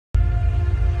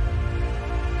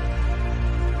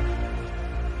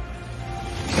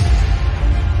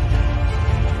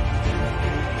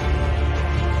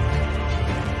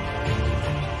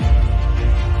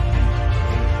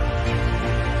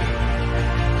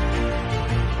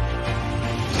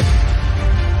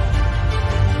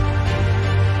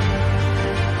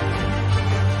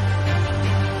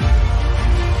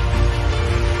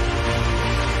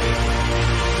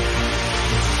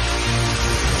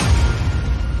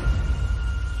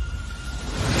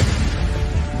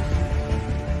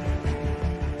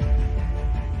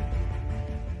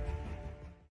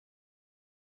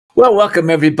Well, welcome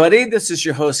everybody. This is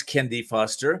your host,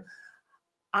 kendfoster.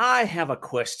 I have a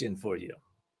question for you.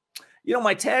 You know,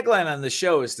 my tagline on the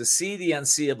show is to see the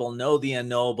unseeable, know the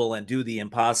unknowable, and do the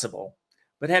impossible.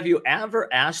 But have you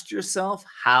ever asked yourself,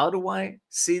 how do I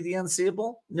see the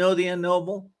unseeable, know the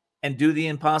unknowable, and do the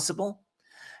impossible?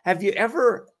 Have you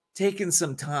ever taken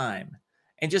some time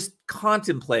and just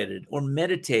contemplated or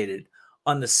meditated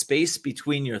on the space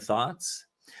between your thoughts?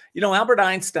 You know, Albert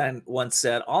Einstein once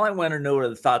said, all I want to know are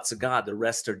the thoughts of God, the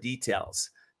rest are details.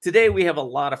 Today, we have a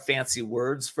lot of fancy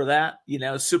words for that, you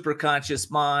know, superconscious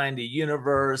mind, the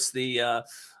universe, the,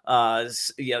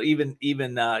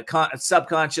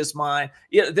 subconscious mind.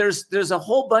 Yeah, there's a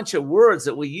whole bunch of words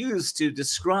that we use to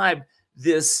describe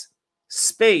this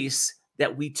space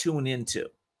that we tune into,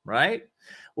 right?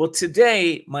 Well,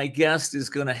 today, my guest is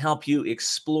going to help you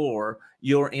explore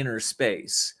your inner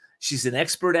space. She's an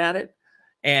expert at it.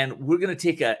 And we're going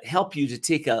to help you to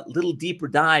take a little deeper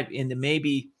dive into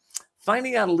maybe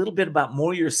finding out a little bit about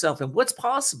more yourself and what's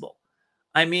possible.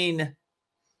 I mean,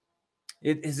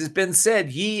 it has been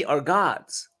said, ye are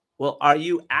gods. Well, are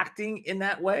you acting in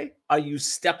that way? Are you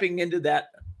stepping into that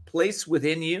place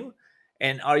within you?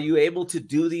 And are you able to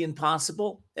do the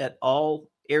impossible at all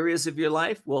areas of your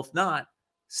life? Well, if not,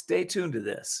 stay tuned to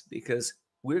this because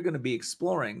we're going to be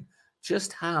exploring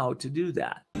just how to do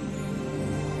that.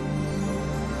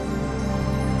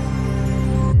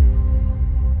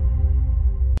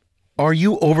 Are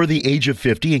you over the age of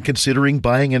 50 and considering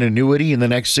buying an annuity in the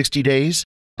next 60 days?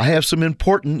 I have some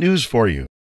important news for you.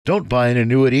 Don't buy an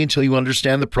annuity until you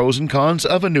understand the pros and cons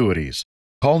of annuities.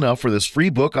 Call now for this free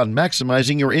book on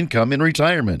maximizing your income in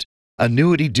retirement.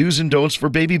 Annuity Do's and Don'ts for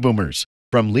Baby Boomers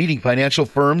from leading financial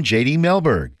firm J.D.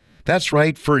 Mellberg. That's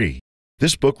right, free.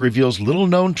 This book reveals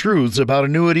little-known truths about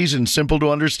annuities in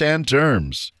simple-to-understand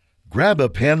terms. Grab a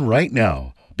pen right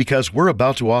now, because we're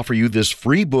about to offer you this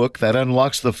free book that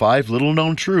unlocks the 5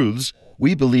 little-known truths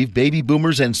we believe baby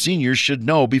boomers and seniors should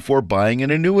know before buying an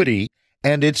annuity,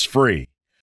 and it's free.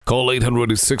 Call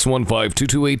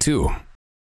 800-615-2282.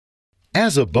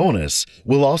 As a bonus,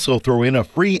 we'll also throw in a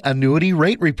free annuity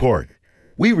rate report.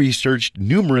 We researched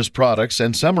numerous products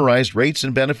and summarized rates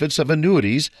and benefits of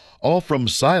annuities, all from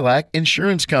Silac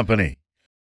Insurance Company.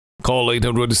 Call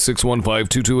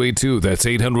 800-615-2282. That's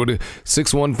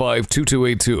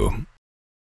 800-615-2282.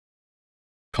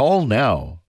 Call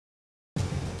now.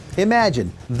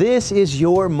 Imagine this is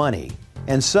your money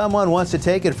and someone wants to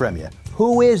take it from you.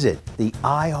 Who is it? The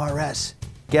IRS.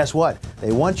 Guess what?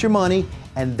 They want your money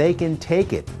and they can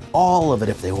take it, all of it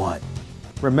if they want.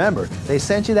 Remember, they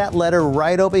sent you that letter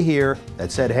right over here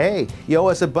that said, hey, you owe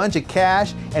us a bunch of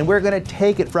cash and we're going to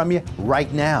take it from you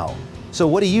right now. So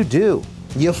what do?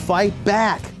 You fight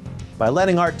back by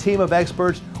letting our team of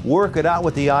experts work it out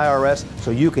with the IRS so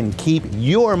you can keep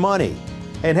your money.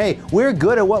 And hey, we're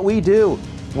good at what we do.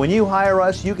 When you hire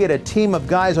us, you get a team of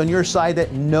guys on your side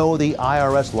that know the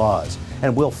IRS laws,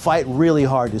 and we'll fight really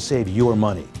hard to save your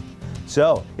money.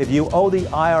 So if you owe the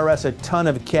IRS a ton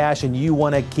of cash and you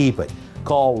want to keep it,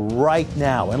 call right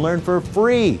now and learn for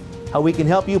free how we can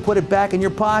help you put it back in your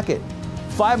pocket.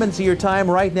 5 minutes of your time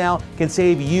right now can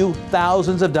save you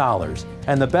thousands of dollars.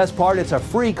 And the best part, it's a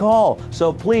free call,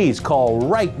 so please call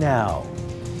right now.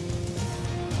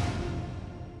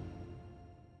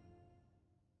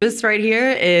 This right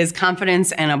here is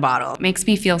confidence in a bottle. It makes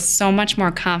me feel so much more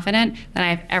confident than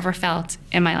I've ever felt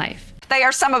in my life. They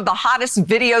are some of the hottest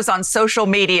videos on social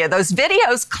media. Those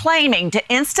videos claiming to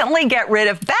instantly get rid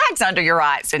of bags under your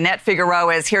eyes. Annette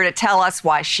Figueroa is here to tell us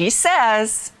why she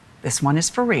says this one is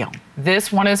for real.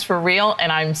 This one is for real,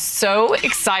 and I'm so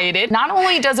excited. Not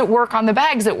only does it work on the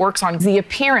bags, it works on the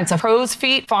appearance of crow's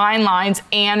feet, fine lines,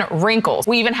 and wrinkles.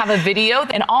 We even have a video,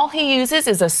 and all he uses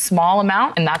is a small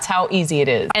amount, and that's how easy it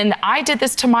is. And I did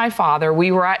this to my father.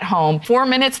 We were at home, 4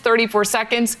 minutes, 34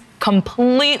 seconds,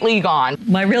 completely gone.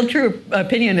 My real true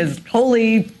opinion is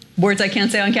holy words I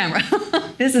can't say on camera.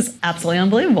 This is absolutely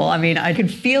unbelievable. I mean, I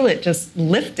could feel it just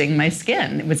lifting my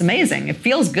skin. It was amazing. It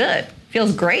feels good.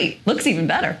 Feels great. Looks even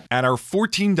better. At our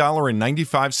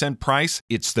 $14.95 price,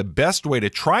 it's the best way to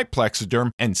try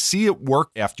Plexiderm and see it work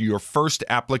after your first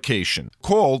application.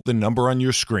 Call the number on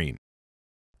your screen.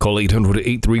 Call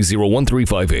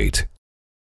 800-830-1358.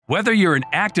 Whether you're an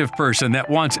active person that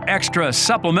wants extra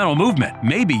supplemental movement,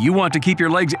 maybe you want to keep your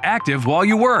legs active while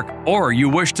you work, or you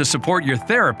wish to support your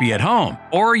therapy at home,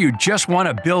 or you just want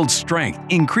to build strength,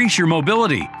 increase your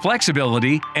mobility,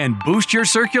 flexibility, and boost your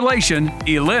circulation,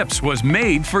 Ellipse was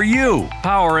made for you.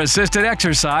 Power-assisted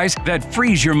exercise that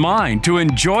frees your mind to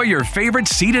enjoy your favorite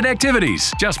seated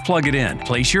activities. Just plug it in,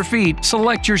 place your feet,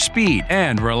 select your speed,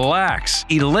 and relax.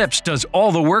 Ellipse does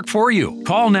all the work for you.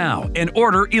 Call now and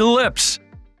order Ellipse.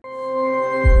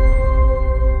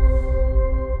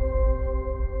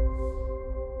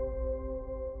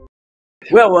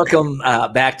 Well, welcome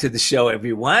back to the show,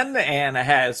 everyone. And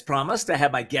as promised, I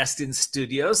have my guest in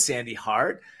studio, Sande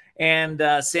Hart. And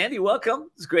Sande,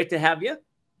 welcome. It's great to have you.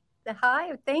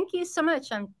 Hi, thank you so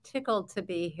much. I'm tickled to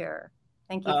be here.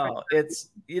 Thank you. It's,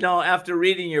 after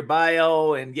reading your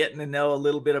bio and getting to know a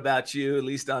little bit about you, at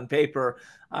least on paper,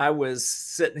 I was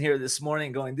sitting here this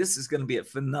morning going, this is going to be a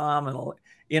phenomenal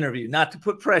interview. Not to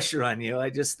put pressure on you. I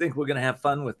just think we're going to have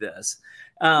fun with this.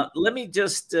 Let me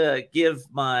just give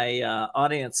my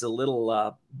audience a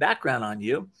little background on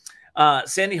you.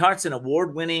 Sande Hart's an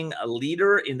award-winning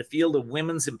leader in the field of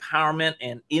women's empowerment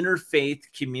and interfaith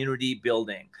community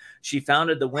building. She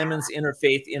founded the Women's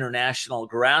Interfaith International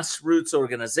Grassroots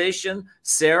Organization,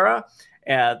 SARA,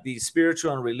 the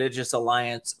Spiritual and Religious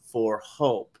Alliance for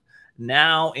Hope,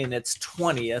 now in its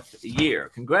 20th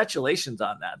year. Congratulations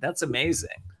on that. That's amazing.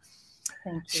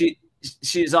 Thank you.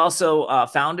 She's also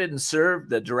founded and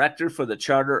served the director for the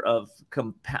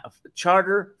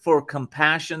Charter for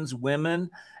Compassion's Women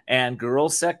and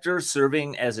Girls sector,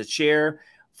 serving as a chair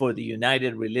for the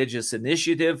United Religious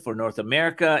Initiative for North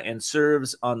America, and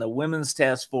serves on the Women's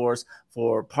Task Force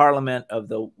for Parliament of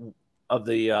the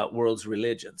World's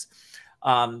Religions.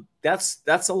 That's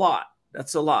a lot.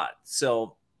 That's a lot.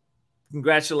 So,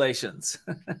 congratulations.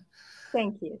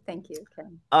 Thank you. Thank you,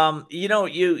 Ken.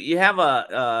 You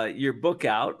have your book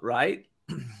out, right?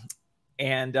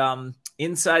 And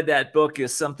inside that book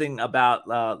is something about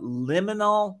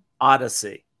liminal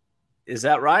odyssey. Is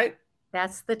that right?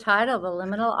 That's the title, The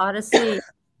Liminal Odyssey,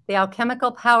 the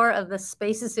alchemical power of the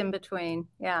spaces in between.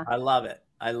 Yeah. I love it.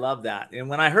 I love that. And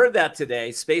when I heard that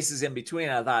today, spaces in between,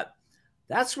 I thought,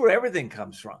 that's where everything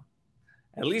comes from.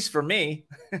 At least for me.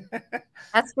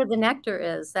 That's where the nectar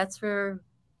is. That's where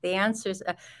the answers,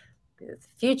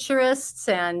 futurists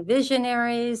and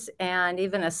visionaries and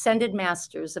even ascended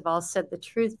masters have all said the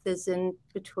truth is in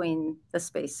between the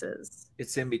spaces.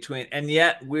 It's in between. And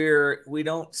yet we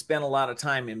don't spend a lot of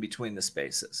time in between the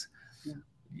spaces.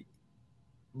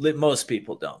 Yeah. Most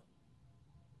people don't.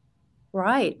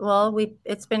 Right. Well,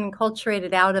 it's been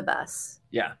enculturated out of us.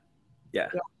 Yeah. Yeah.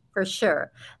 Yeah, for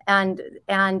sure. And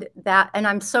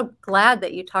I'm so glad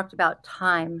that you talked about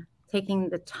time, taking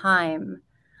the time.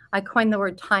 I coined the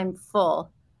word timeful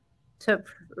to,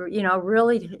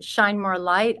 really shine more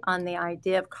light on the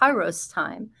idea of Kairos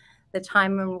time, the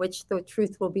time in which the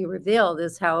truth will be revealed,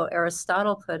 is how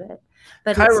Aristotle put it.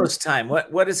 But Kairos time.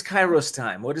 What is Kairos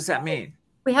time? What does that mean?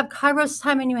 We have Kairos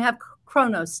time and you have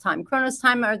Chronos time. Chronos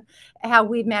time are how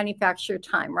we manufacture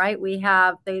time, right? We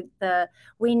have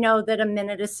we know that a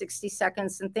minute is 60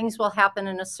 seconds and things will happen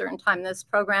in a certain time. This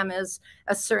program is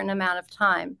a certain amount of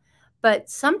time.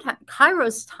 But sometimes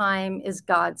Kairos time is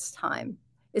God's time,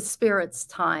 is Spirit's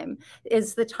time,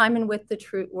 is the time in which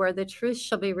where the truth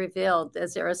shall be revealed,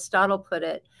 as Aristotle put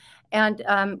it. And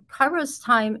Kairos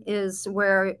time is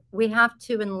where we have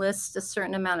to enlist a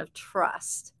certain amount of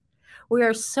trust. We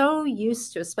are so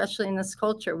used to, especially in this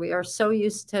culture, we are so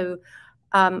used to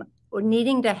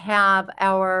needing to have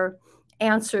our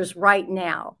answers right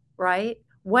now, right?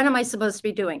 What am I supposed to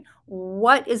be doing?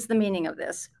 What is the meaning of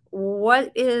this?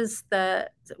 What's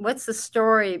the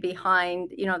story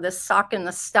behind, this sock in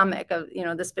the stomach of,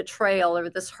 this betrayal or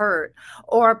this hurt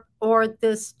or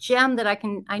this gem that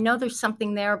I know there's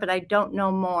something there, but I don't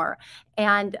know more.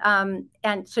 And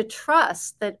to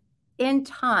trust that in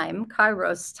time,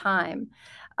 Kairos time,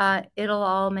 it'll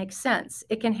all make sense.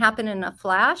 It can happen in a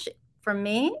flash. For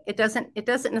me, it doesn't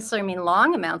necessarily mean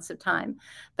long amounts of time,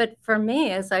 but for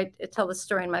me, as I tell the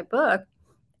story in my book,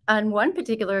 on one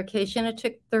particular occasion, it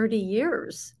took 30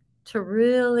 years to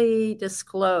really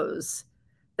disclose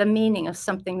the meaning of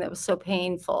something that was so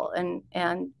painful and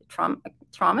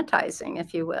traumatizing,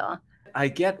 if you will. I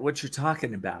get what you're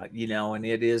talking about, and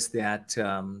it is that,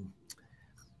 I'm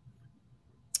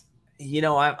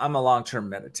a long-term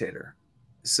meditator.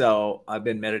 So I've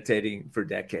been meditating for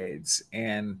decades.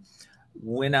 And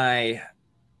when I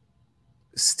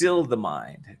still the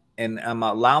mind and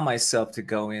allow myself to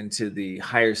go into the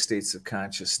higher states of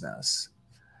consciousness,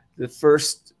 the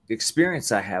first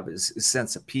experience I have is a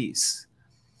sense of peace.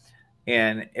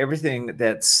 and everything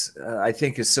that's I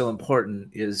think is so important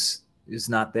is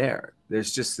not there.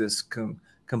 There's just this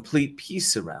complete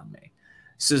peace around me.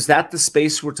 So is that the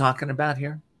space we're talking about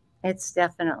here? It's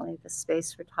definitely the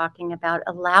space we're talking about,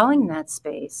 allowing that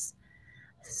space.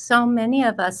 So many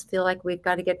of us feel like we've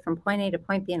got to get from point A to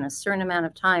point B in a certain amount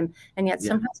of time. And yet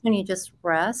sometimes when you just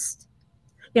rest,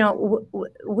 you know,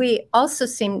 we also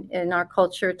seem in our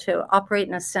culture to operate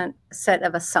in a set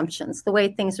of assumptions, the way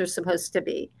things are supposed to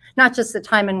be, not just the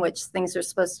time in which things are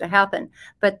supposed to happen,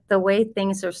 but the way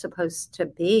things are supposed to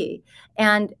be.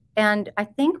 And I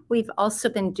think we've also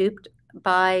been duped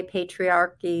by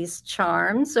patriarchy's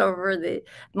charms over the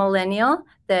millennial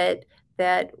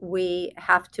that we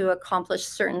have to accomplish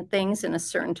certain things in a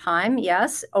certain time,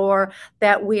 yes, or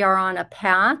that we are on a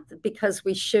path because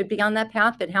we should be on that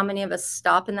path, but how many of us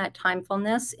stop in that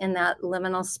timefulness, in that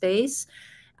liminal space,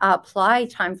 apply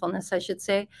timefulness, I should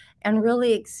say, and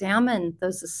really examine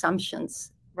those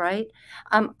assumptions, right?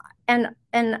 And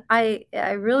I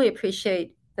really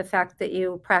appreciate the fact that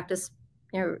you practice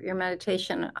your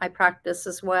meditation. I practice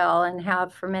as well and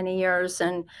have for many years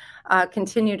and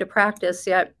continue to practice,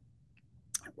 yet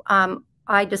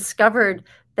I discovered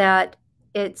that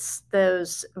it's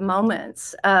those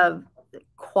moments of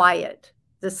quiet,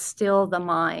 to still the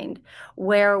mind,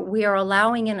 where we are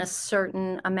allowing in a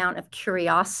certain amount of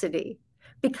curiosity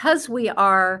because we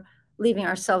are leaving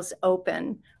ourselves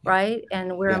open, right?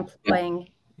 And we're employing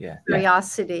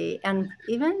curiosity and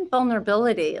even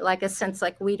vulnerability, like a sense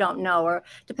like we don't know, or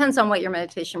depends on what your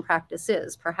meditation practice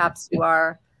is. Perhaps you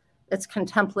are, it's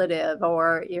contemplative,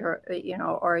 or you're, you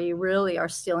know, or you really are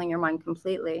stealing your mind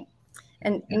completely.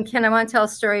 And Ken, I want to tell a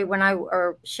story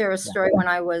share a story when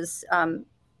I was,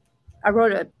 I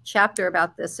wrote a chapter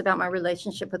about this, about my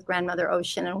relationship with Grandmother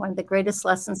Ocean. And one of the greatest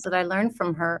lessons that I learned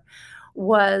from her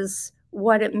was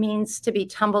what it means to be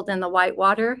tumbled in the white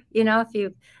water. You know,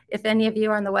 if any of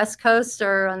you are on the West Coast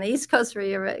or on the East Coast where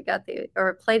you got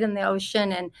or played in the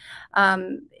ocean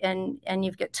and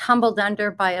you get tumbled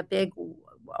under by a big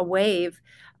wave,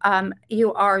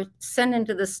 you are sent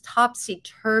into this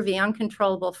topsy-turvy,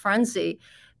 uncontrollable frenzy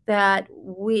that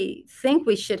we think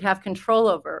we should have control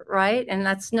over, right? And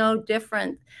that's no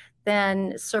different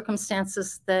than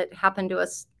circumstances that happen to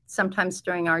us sometimes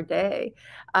during our day.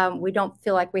 We don't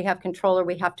feel like we have control, or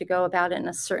we have to go about it in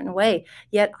a certain way.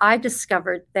 Yet I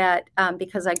discovered that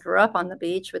because I grew up on the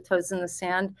beach with toes in the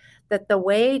sand, that the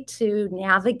way to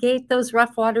navigate those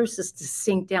rough waters is to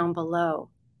sink down below.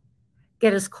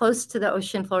 Get as close to the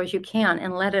ocean floor as you can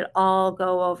and let it all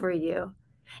go over you.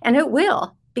 And it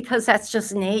will, because that's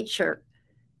just nature.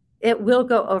 It will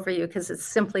go over you because it's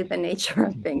simply the nature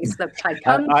of things.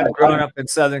 I've grown up in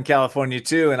Southern California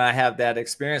too, and I have that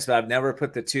experience, but I've never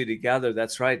put the two together.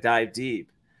 That's right, dive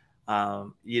deep.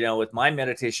 You know, with my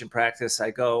meditation practice,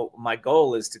 my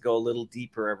goal is to go a little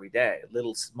deeper every day, a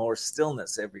little more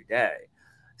stillness every day.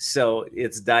 So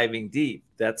it's diving deep.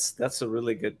 That's a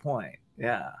really good point.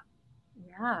 Yeah.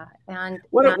 Yeah. And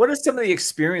what are some of the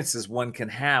experiences one can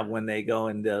have when they go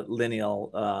into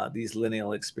these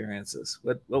lineal experiences?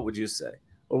 What would you say?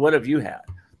 Or what have you had?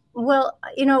 Well,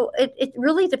 you know, it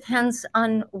really depends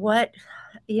on what,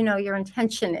 you know, your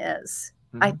intention is.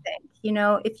 Mm-hmm. I think, you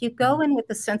know, if you go in with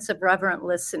a sense of reverent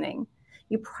listening,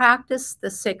 you practice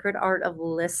the sacred art of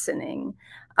listening.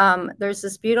 There's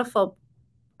this beautiful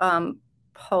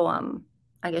poem,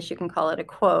 I guess you can call it a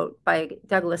quote, by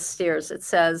Douglas Steers. It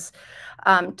says,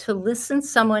 to listen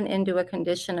someone into a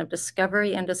condition of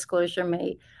discovery and disclosure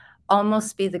may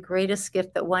almost be the greatest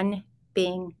gift that one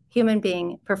human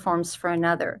being performs for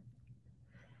another.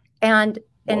 And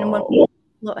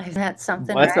isn't that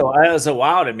something? Well, that was a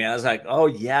wow to me. I was like, oh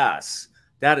yes,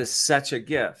 that is such a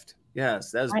gift.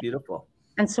 Yes, that is beautiful.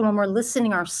 And so when we're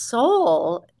listening our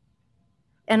soul,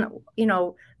 and you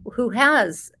know, who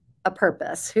has a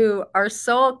purpose, who our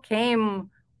soul came,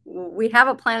 we have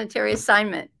a planetary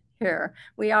assignment here.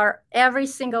 We are, every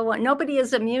single one. Nobody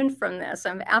is immune from this.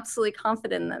 I'm absolutely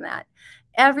confident in that.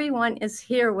 Everyone is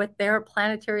here with their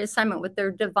planetary assignment, with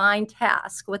their divine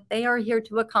task, what they are here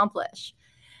to accomplish.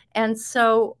 And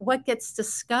so what gets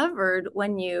discovered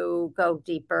when you go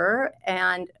deeper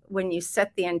and when you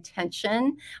set the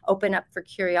intention, open up for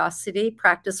curiosity,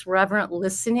 practice reverent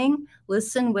listening,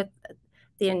 listen with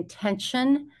the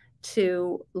intention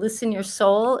to listen your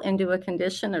soul into a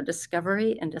condition of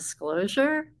discovery and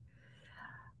disclosure.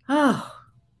 Oh,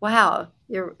 wow.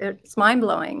 It's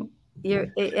mind-blowing.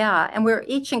 Yeah. And we're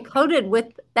each encoded with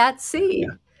that seed.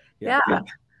 Yeah.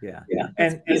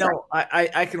 And, you know,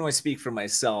 I can only speak for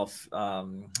myself,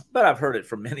 but I've heard it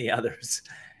from many others.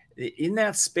 In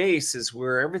that space is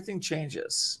where everything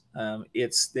changes.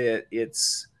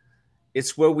 It's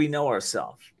It's where we know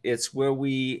ourselves. It's where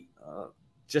we,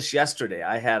 just yesterday,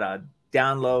 I had a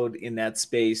download in that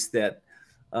space that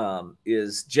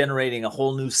is generating a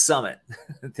whole new summit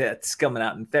that's coming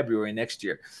out in February next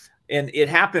year. And it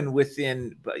happened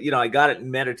within, I got it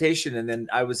in meditation, and then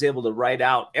I was able to write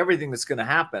out everything that's going to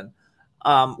happen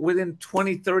within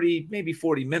 20, 30, maybe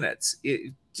 40 minutes.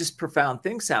 Just profound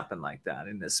things happen like that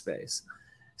in this space.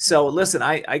 So listen,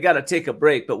 I got to take a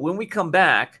break, but when we come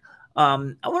back, I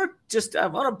want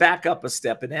to back up a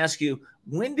step and ask you,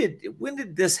 when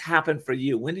did this happen for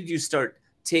you? When did you start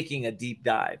taking a deep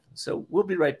dive? So we'll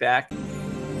be right back.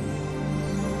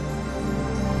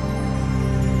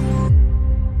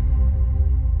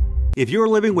 If you're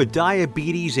living with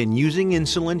diabetes and using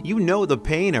insulin, you know the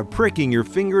pain of pricking your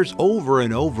fingers over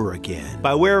and over again.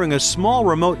 By wearing a small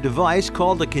remote device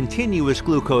called a continuous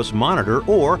glucose monitor,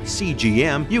 or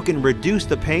CGM, you can reduce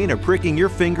the pain of pricking your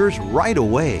fingers right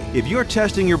away. If you're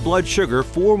testing your blood sugar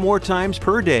 4 more times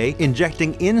per day,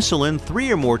 injecting insulin 3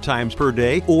 or more times per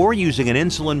day, or using an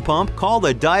insulin pump, call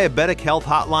the Diabetic Health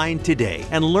Hotline today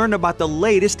and learn about the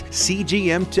latest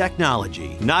CGM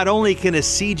technology. Not only can a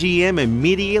CGM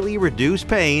immediately reduce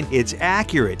pain, it's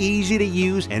accurate, easy to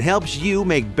use, and helps you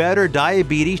make better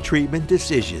diabetes treatment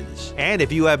decisions. And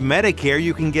if you have Medicare,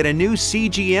 you can get a new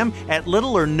CGM at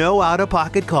little or no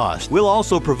out-of-pocket cost. We'll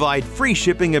also provide free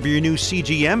shipping of your new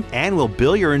CGM, and we'll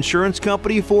bill your insurance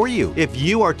company for you. If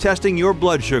you are testing your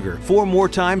blood sugar 4 more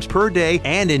times per day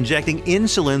and injecting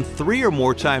insulin 3 or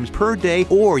more times per day,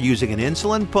 or using an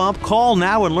insulin pump, call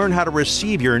now and learn how to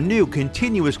receive your new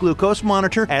continuous glucose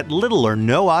monitor at little or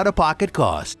no out-of-pocket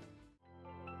cost.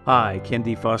 Hi,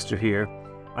 kendfoster here.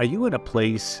 Are you in a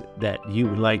place that you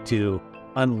would like to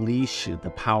unleash the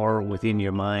power within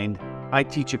your mind? I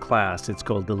teach a class. It's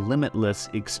called The Limitless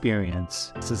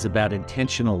Experience. This is about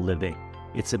intentional living.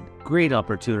 It's a great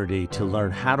opportunity to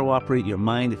learn how to operate your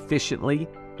mind efficiently,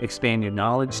 expand your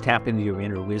knowledge, tap into your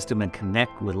inner wisdom, and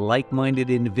connect with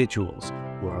like-minded individuals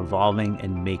who are evolving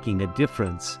and making a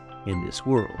difference in this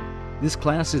world. This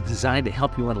class is designed to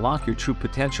help you unlock your true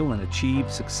potential and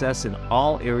achieve success in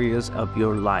all areas of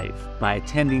your life. By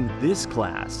attending this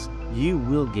class, you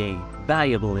will gain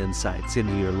valuable insights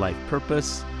into your life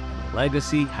purpose,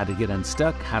 legacy, how to get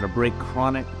unstuck, how to break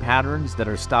chronic patterns that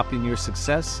are stopping your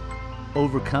success,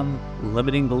 overcome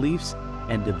limiting beliefs,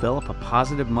 and develop a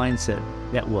positive mindset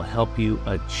that will help you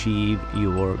achieve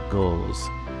your goals.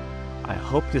 I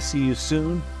hope to see you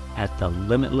soon at the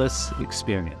Limitless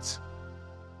Experience.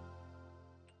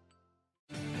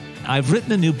 I've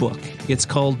written a new book. It's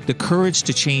called The Courage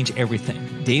to Change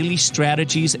Everything: Daily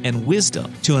Strategies and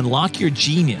Wisdom to Unlock Your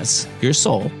Genius, your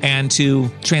soul, and to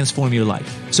transform your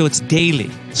life. So it's daily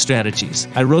strategies.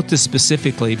 I wrote this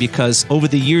specifically because over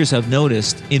the years I've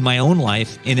noticed in my own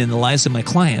life and in the lives of my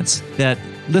clients that,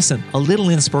 listen, a little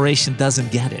inspiration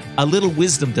doesn't get it. A little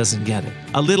wisdom doesn't get it.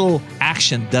 A little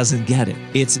action doesn't get it.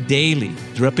 It's daily,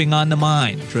 dripping on the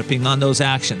mind, dripping on those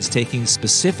actions, taking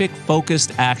specific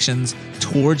focused actions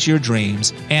towards your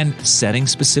dreams and setting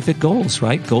specific goals,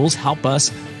 right? Goals help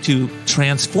us to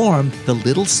transform the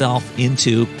little self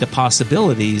into the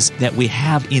possibilities that we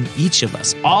have in each of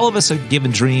us. All of us are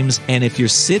given dreams, and if you're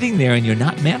sitting there and you're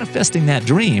not manifesting that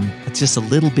dream, it's just a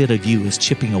little bit of you is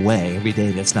chipping away every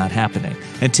day that's not happening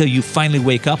until you finally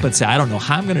wake up and say, I don't know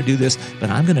how I'm going to do this,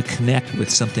 but I'm going to connect with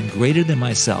something greater than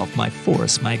myself, my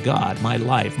force, my God, my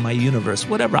life, my universe,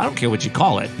 whatever. I don't care what you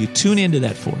call it. You tune into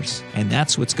that force, and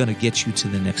that's what's going to get you to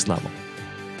the next level.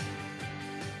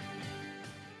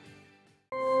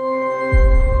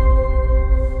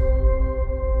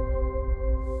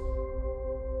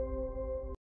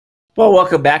 Well,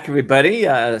 welcome back, everybody.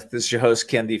 This is your host,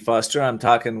 kendfoster. I'm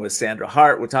talking with Sande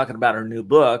Hart. We're talking about her new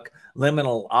book,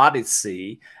 Liminal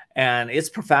Odyssey, and it's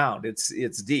profound. It's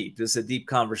deep. It's a deep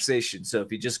conversation. So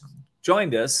if you just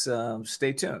joined us,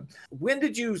 stay tuned. When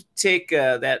did you take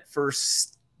that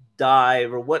first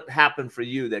dive, or what happened for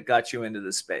you that got you into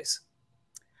this space?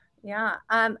 Yeah,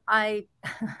 I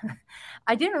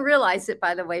didn't realize it,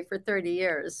 by the way, for 30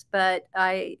 years, but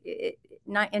in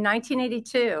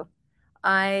 1982,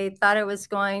 I thought I was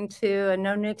going to a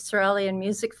no Israeli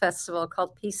music festival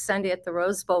called Peace Sunday at the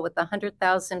Rose Bowl with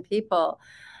 100,000 people.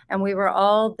 And we were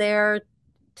all there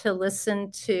to listen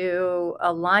to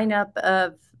a lineup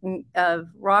of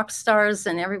rock stars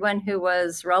and everyone who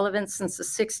was relevant since the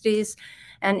 60s.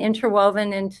 And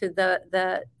interwoven into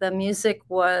the music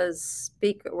were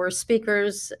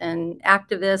speakers and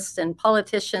activists and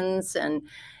politicians and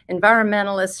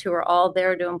environmentalists who were all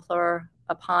there to implore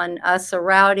upon us, a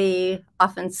rowdy,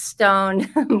 often stoned,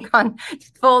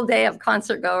 full day of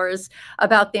concert goers,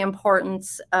 about the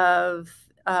importance of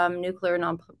nuclear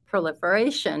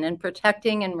non-proliferation and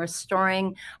protecting and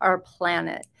restoring our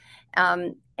planet.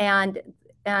 And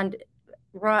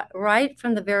right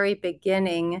from the very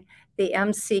beginning, the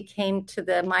MC came to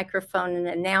the microphone and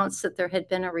announced that there had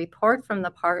been a report from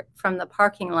the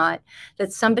parking lot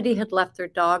that somebody had left their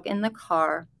dog in the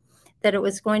car, that it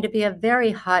was going to be a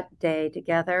very hot day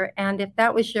together. And if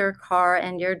that was your car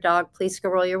and your dog, please go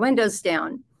roll your windows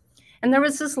down. And there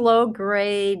was this low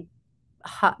grade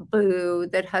hot boo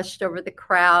that hushed over the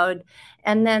crowd.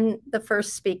 And then the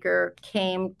first speaker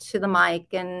came to the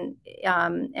mic and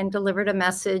delivered a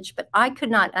message, but I could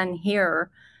not unhear,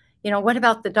 what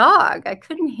about the dog? I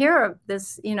couldn't hear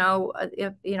this,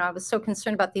 I was so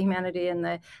concerned about the humanity and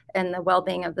the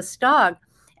well-being of this dog.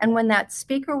 And when that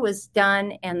speaker was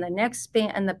done and the next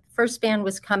band and the first band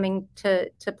was coming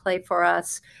to play for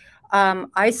us,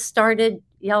 I started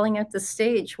yelling at the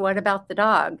stage, "What about the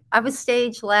dog?" I was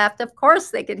stage left. Of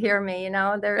course they could hear me,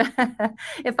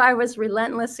 if I was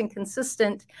relentless and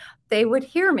consistent, they would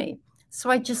hear me.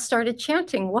 So I just started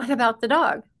chanting, "What about the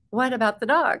dog? What about the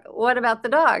dog? What about the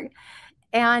dog?"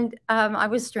 And I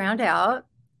was drowned out.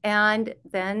 And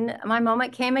then my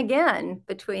moment came again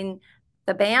between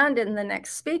the band and the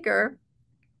next speaker.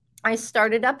 I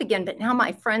started up again, but now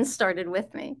my friends started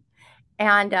with me.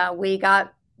 And we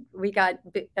got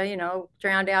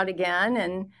drowned out again.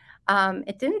 And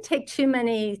it didn't take too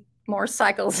many more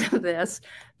cycles of this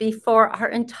before our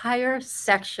entire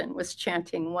section was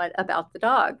chanting, "What about the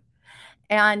dog?"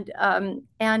 And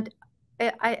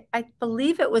I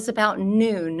believe it was about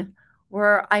noon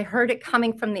where I heard it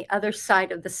coming from the other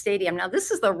side of the stadium. Now,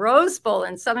 this is the Rose Bowl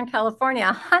in Southern California,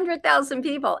 100,000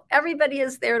 people. Everybody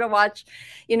is there to watch,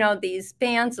 these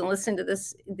bands and listen to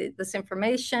this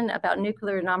information about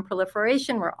nuclear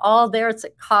non-proliferation. We're all there. It's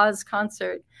a cause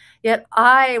concert. Yet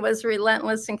I was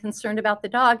relentless and concerned about the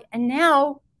dog. And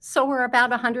now, so were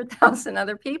about 100,000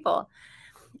 other people.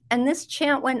 And this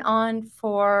chant went on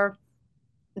for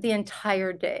the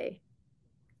entire day.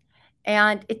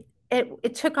 And it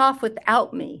took off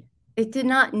without me. It did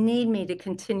not need me to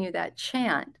continue that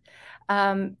chant.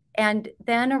 And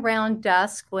then around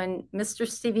dusk, when Mr.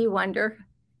 Stevie Wonder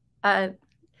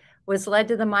was led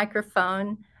to the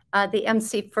microphone, the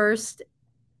MC first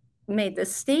made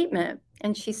this statement,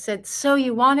 and she said, "So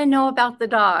you want to know about the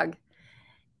dog?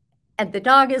 And the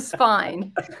dog is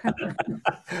fine."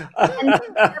 And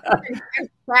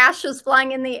trash was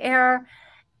flying in the air.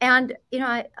 And,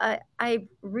 I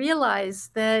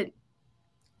realized that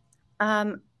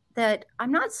that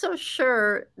I'm not so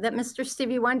sure that Mr.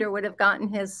 Stevie Wonder would have gotten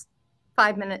his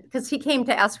 5 minutes, because he came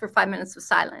to ask for 5 minutes of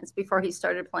silence before he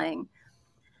started playing.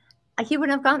 He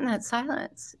wouldn't have gotten that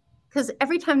silence, because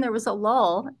every time there was a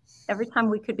lull, every time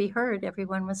we could be heard,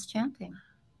 everyone was chanting.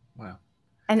 Wow.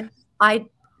 And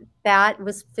that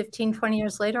was 15, 20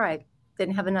 years later. I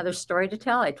didn't have another story to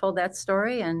tell. I told that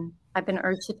story, and I've been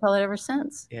urged to tell it ever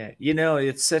since. Yeah,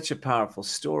 it's such a powerful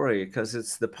story because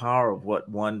it's the power of what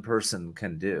one person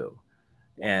can do.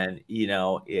 And,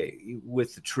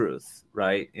 with the truth,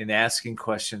 right? And asking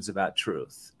questions about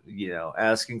truth,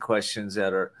 asking questions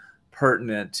that are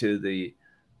pertinent to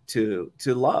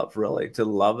love, really, to the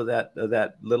love of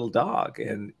that little dog.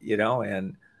 And,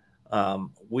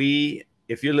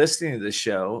 if you're listening to the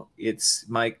show, it's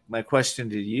my question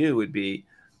to you would be,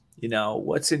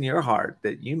 what's in your heart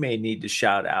that you may need to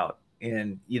shout out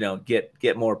and,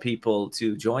 get more people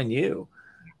to join you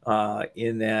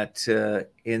in that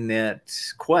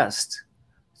quest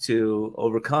to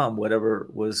overcome whatever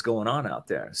was going on out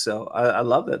there. So I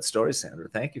love that story, Sandra.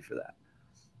 Thank you for that.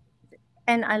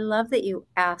 And I love that you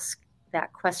asked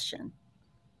that question.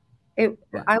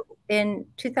 In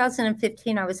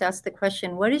 2015, I was asked the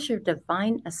question, "What is your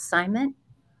divine assignment?"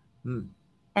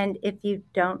 And if you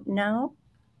don't know,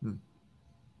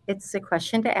 it's a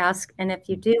question to ask. And if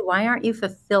you do, why aren't you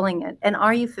fulfilling it? And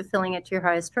are you fulfilling it to your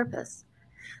highest purpose?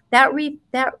 That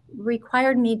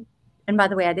required me, and by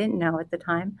the way, I didn't know at the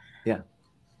time. Yeah.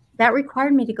 That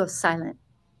required me to go silent.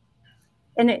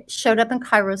 And it showed up in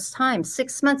Kairos time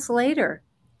 6 months later.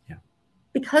 Yeah.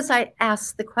 Because I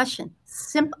asked the question.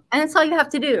 Simple. And that's all you have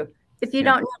to do. If you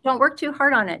don't work too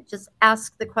hard on it, just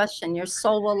ask the question. Your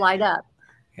soul will light up.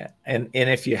 Yeah. And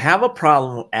if you have a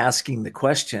problem asking the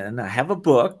question, I have a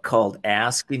book called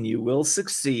Ask and You Will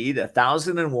Succeed,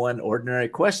 1001 Ordinary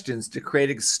Questions to Create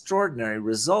Extraordinary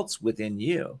Results Within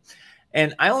You.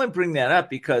 And I only bring that up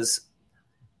because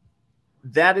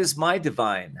that is my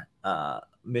divine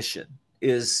mission,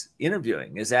 is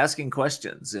interviewing, is asking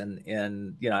questions.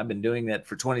 And I've been doing that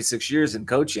for 26 years in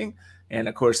coaching and,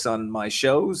 of course, on my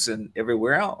shows and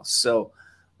everywhere else. So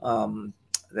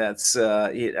that's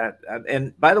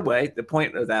and by the way, the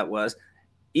point of that was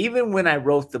even when I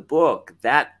wrote the book,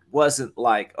 that wasn't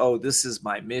like, oh, this is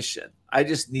my mission. I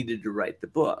just needed to write the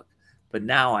book. But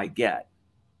now I get,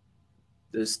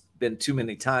 there's been too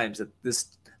many times that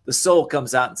the soul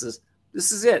comes out and says,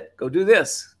 this is it, go do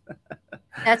this.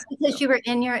 That's because you were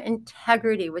in your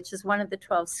integrity, which is one of the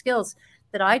 12 skills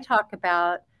that I talk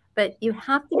about. But you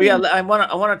have to. Oh yeah, I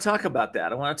want to talk about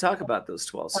that. I want to talk about those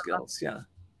 12 skills. Yeah,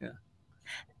 yeah.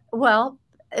 Well,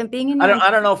 being in. I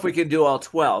don't know if we can do all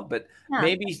 12, but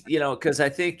maybe, you know, because I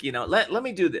think, you know, let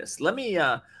me do this. Let me.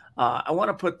 I want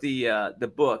to put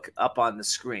the book up on the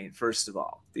screen first of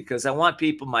all, because I want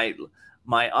people,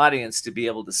 my audience, to be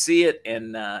able to see it,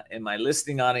 and my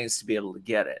listening audience to be able to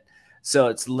get it. So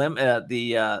it's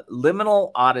the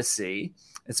Liminal Odyssey.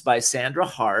 It's by Sande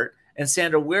Hart. And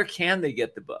Sandra, where can they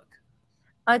get the book?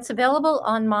 It's available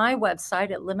on my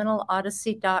website at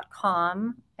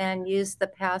liminalodyssey.com, and use the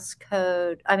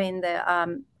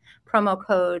promo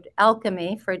code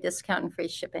Alchemy for a discount and free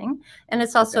shipping. And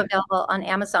it's also available on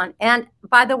Amazon. And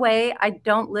by the way, I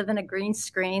don't live in a green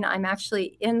screen. I'm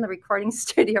actually in the recording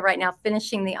studio right now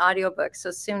finishing the audiobook.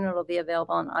 So soon it'll be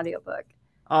available on audiobook.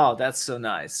 Oh, that's so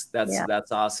nice.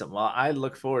 That's awesome. Well, I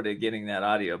look forward to getting that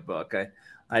audiobook.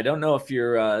 I don't know if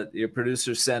your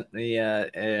producer sent me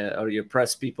or your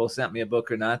press people sent me a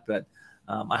book or not, but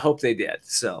I hope they did.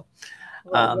 So,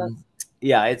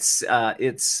 yeah, it's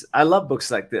I love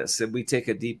books like this, and we take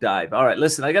a deep dive. All right,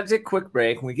 listen, I got to take a quick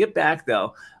break. When we get back,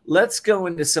 though, let's go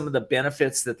into some of the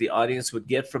benefits that the audience would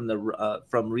get from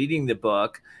reading the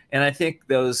book, and I think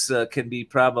those can be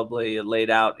probably laid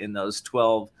out in those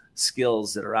 12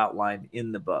 skills that are outlined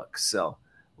in the book. So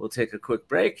we'll take a quick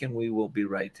break, and we will be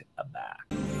right back.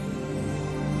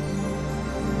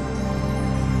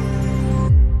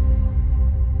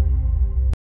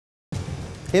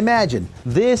 Imagine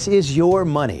this is your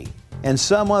money and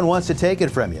someone wants to take it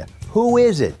from you. Who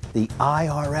is it? The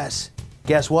IRS.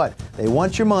 Guess what? They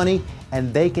want your money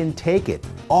and they can take it,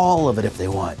 all of it if they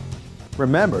want.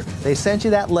 Remember, they sent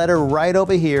you that letter right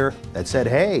over here that said,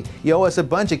 hey, you owe us a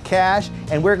bunch of cash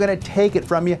and we're going to take it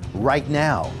from you right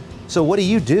now. So what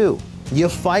do? You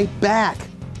fight back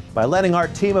by letting our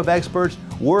team of experts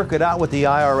work it out with the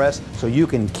IRS so you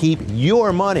can keep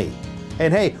your money.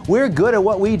 And hey, we're good at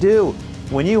what we do.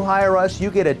 When you hire us, you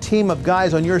get a team of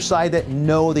guys on your side that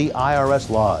know the IRS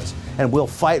laws, and we'll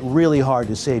fight really hard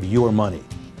to save your money.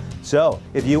 So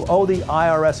if you owe the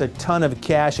IRS a ton of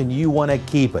cash and you want to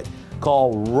keep it,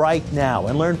 call right now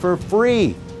and learn for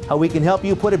free how we can help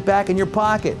you put it back in your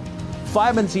pocket.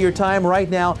 5 minutes of your time right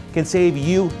now can save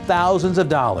you thousands of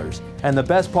dollars. And the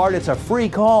best part, it's a free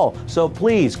call, so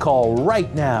please call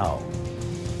right now.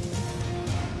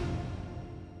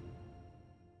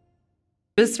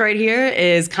 This right here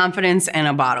is confidence in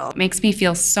a bottle. It makes me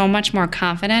feel so much more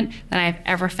confident than I've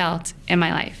ever felt in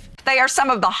my life. They are some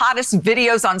of the hottest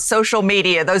videos on social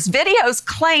media. Those videos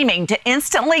claiming to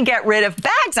instantly get rid of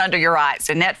bags under your eyes.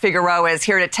 Annette Figueroa is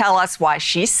here to tell us why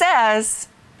she says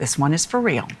this one is for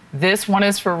real. This one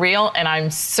is for real, and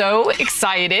I'm so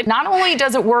excited. Not only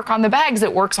does it work on the bags,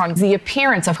 it works on the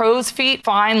appearance of crow's feet,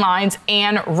 fine lines,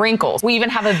 and wrinkles. We even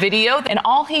have a video, and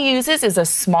all he uses is a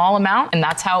small amount, and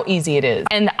that's how easy it is.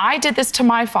 And I did this to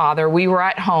my father. We were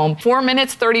at home, 4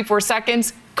 minutes, 34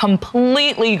 seconds,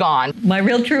 completely gone. My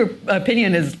real true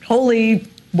opinion is holy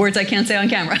words I can't say on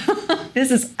camera. This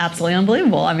is absolutely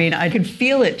unbelievable. I mean, I could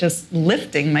feel it just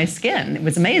lifting my skin. It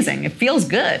was amazing. It feels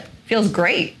good. Feels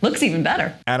great. Looks even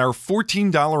better. At our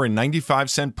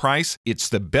 $14.95 price, it's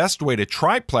the best way to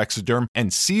try Plexiderm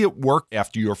and see it work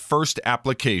after your first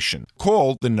application.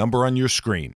 Call the number on your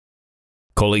screen.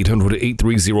 Call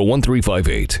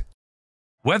 800-830-1358.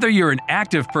 Whether you're an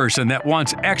active person that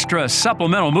wants extra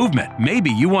supplemental movement,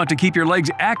 maybe you want to keep your legs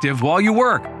active while you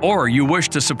work, or you wish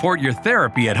to support your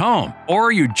therapy at home,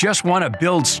 or you just want to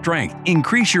build strength,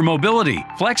 increase your mobility,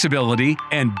 flexibility,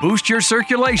 and boost your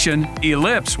circulation,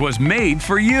 Ellipse was made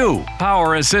for you.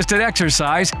 Power-assisted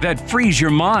exercise that frees your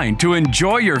mind to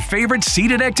enjoy your favorite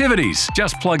seated activities.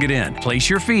 Just plug it in, place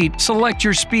your feet, select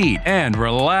your speed, and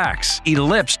relax.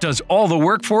 Ellipse does all the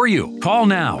work for you. Call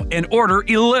now and order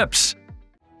Ellipse.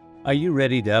 Are you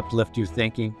ready to uplift your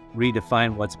thinking,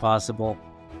 redefine what's possible,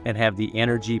 and have the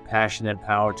energy, passion, and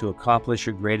power to accomplish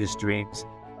your greatest dreams?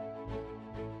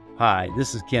 Hi,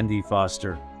 this is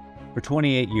kendfoster. For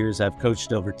 28 years, I've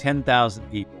coached over 10,000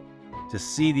 people to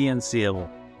see the unseeable,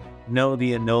 know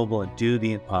the unknowable, and do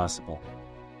the impossible.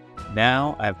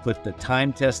 Now, I've put the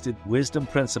time-tested wisdom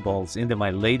principles into my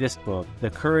latest book,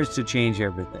 The Courage to Change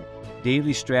Everything: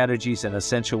 Daily Strategies and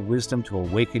Essential Wisdom to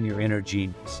Awaken Your Inner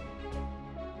Genius.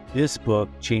 This book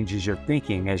changes your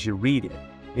thinking as you read it,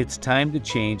 It's time to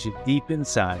change it deep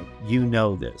inside. You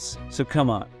know this. So come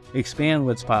on, expand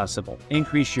what's possible,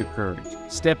 increase your courage,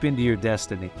 step into your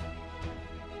destiny,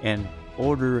 and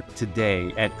order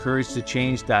today at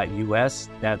couragetochange.us.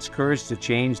 That's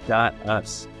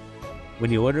couragetochange.us.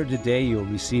 When you order today, you'll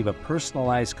receive a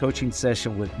personalized coaching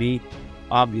session with me.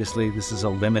 Obviously, this is a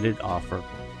limited offer.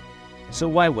 So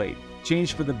why wait?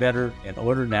 Change for the better and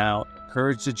order now at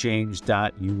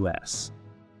couragetochange.us.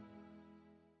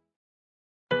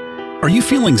 Are you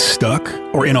feeling stuck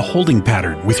or in a holding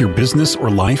pattern with your business or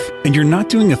life, and you're not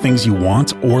doing the things you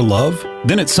want or love?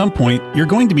 Then at some point, you're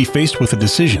going to be faced with a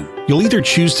decision. You'll either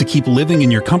choose to keep living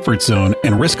in your comfort zone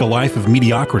and risk a life of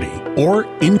mediocrity, or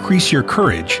increase your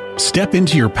courage, step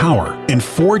into your power, and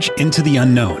forge into the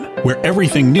unknown, where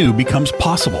everything new becomes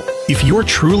possible. If you're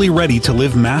truly ready to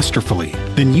live masterfully,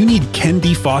 then you need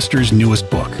Kendi Foster's newest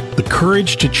book, The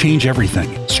Courage to Change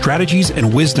Everything: Strategies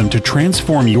and Wisdom to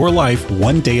Transform Your Life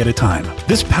One Day at a Time.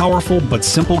 This powerful but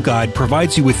simple guide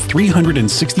provides you with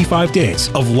 365 days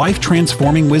of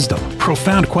life-transforming wisdom,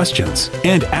 profound questions,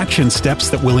 and action steps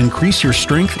that will increase your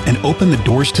strength and open the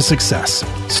doors to success.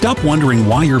 Stop wondering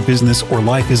why your business or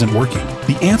life isn't working.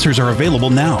 The answers are available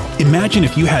now. Imagine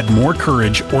if you had more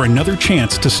courage or another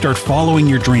chance to start following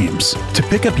your dreams. To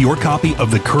pick up your copy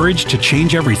of The Courage to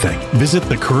Change Everything, visit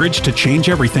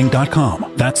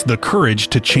thecouragetochangeeverything.com. That's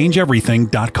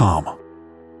thecouragetochangeeverything.com.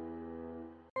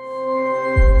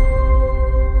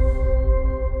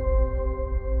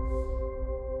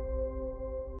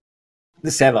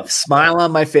 Just have a smile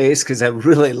on my face because I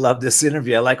really love this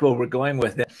interview. I like where we're going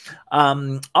with it.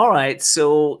 All right.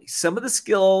 So some of the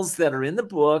skills that are in the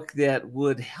book that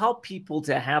would help people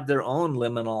to have their own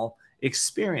liminal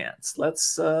experience.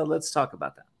 Let's talk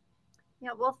about that.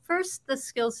 Yeah, well, first, the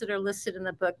skills that are listed in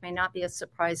the book may not be a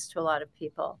surprise to a lot of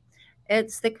people.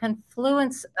 It's the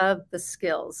confluence of the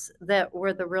skills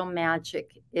where the real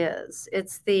magic is.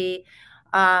 It's the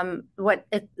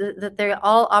that they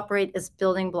all operate as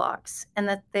building blocks, and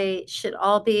that they should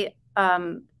all be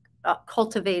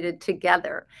cultivated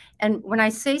together. And when I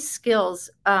say skills,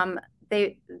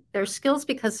 they're skills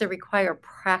because they require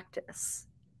practice.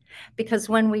 Because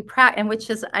when we practice, and which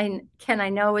is, Ken, I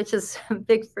know, which is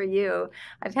big for you.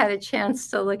 I've had a chance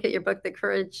to look at your book, The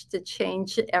Courage to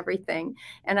Change Everything.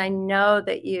 And I know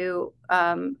that you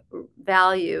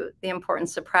value the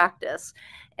importance of practice.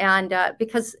 And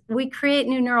because we create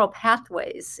new neural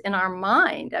pathways in our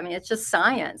mind. I mean, it's just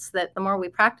science that the more we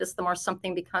practice, the more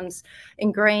something becomes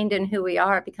ingrained in who we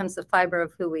are. It becomes the fiber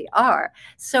of who we are.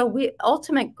 So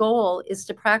ultimate goal is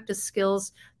to practice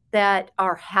skills that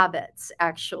are habits,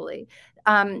 actually.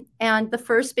 And the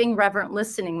first being reverent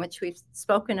listening, which we've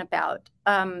spoken about.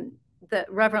 The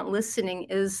reverent listening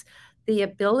is the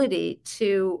ability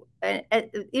to,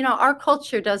 our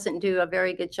culture doesn't do a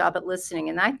very good job at listening.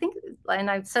 And I think,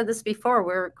 and I've said this before,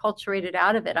 we're acculturated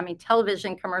out of it. I mean,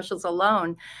 television commercials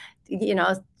alone, we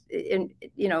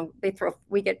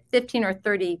get 15 or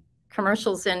 30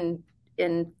 commercials in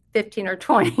 15 or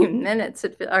 20 minutes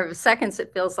or seconds,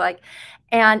 it feels like.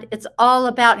 And it's all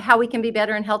about how we can be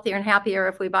better and healthier and happier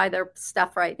if we buy their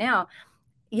stuff right now.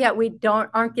 Yet we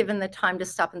aren't given the time to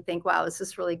stop and think, wow, is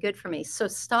this really good for me? So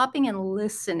stopping and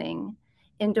listening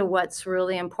into what's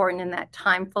really important in that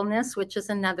timefulness, which is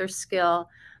another skill.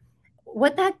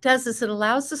 What that does is it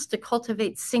allows us to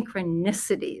cultivate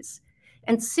synchronicities.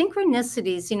 And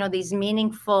synchronicities, these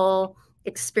meaningful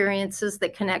experiences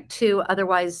that connect to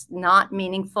otherwise not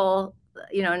meaningful,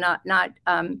 not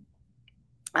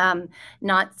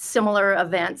similar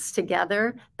events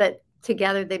together, but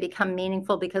together they become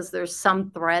meaningful because there's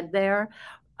some thread there.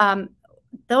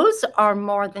 Those are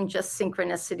more than just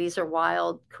synchronicities or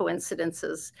wild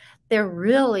coincidences. They're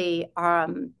really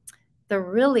are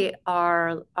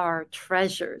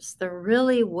treasures. They're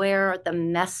really where the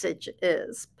message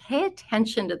is. Pay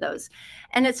attention to those.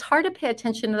 And it's hard to pay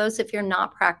attention to those if you're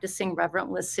not practicing reverent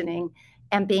listening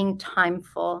and being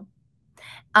timeful.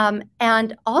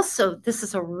 And also, this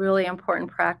is a really important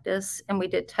practice, and we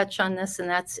did touch on this, and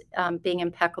that's being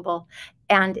impeccable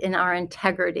and in our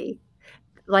integrity.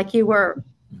 Like you were,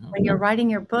 when you're writing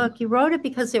your book, you wrote it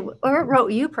because it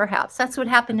wrote you, perhaps. That's what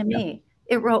happened to me.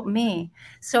 It wrote me.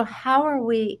 So how are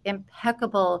we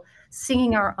impeccable,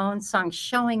 singing our own songs,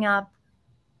 showing up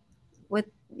with,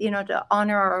 to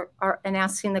honor our and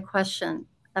asking the question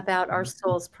about our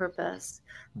soul's purpose?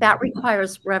 That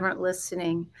requires reverent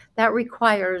listening. That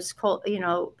requires,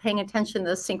 paying attention to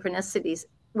those synchronicities,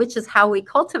 which is how we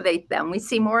cultivate them. We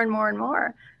see more and more and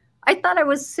more. I thought I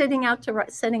was setting out to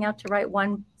write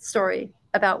one story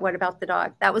about What About the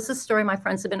Dog. That was a story my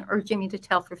friends have been urging me to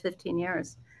tell for 15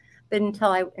 years. But until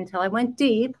I went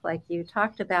deep, like you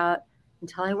talked about,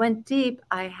 until I went deep,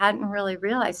 I hadn't really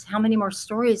realized how many more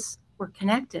stories were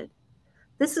connected.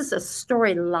 This is a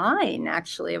storyline,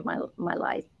 actually, of my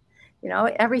life. You know,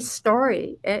 every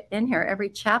story in here, every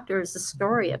chapter is a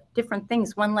story of different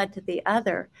things. One led to the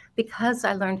other because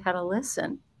I learned how to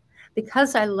listen,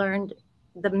 because I learned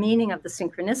the meaning of the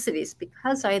synchronicities,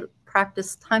 because I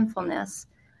practiced timefulness.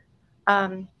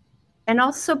 And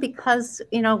also because,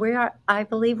 you know, I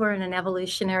believe we're in an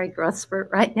evolutionary growth spurt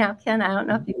right now, Ken. I don't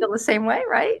know if you feel the same way,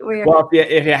 right? Well,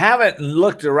 if you haven't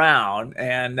looked around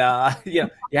and, you know,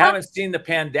 you haven't seen the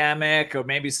pandemic or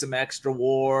maybe some extra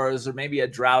wars or maybe a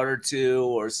drought or two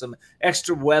or some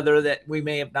extra weather that we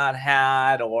may have not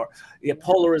had or the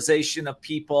polarization of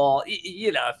people,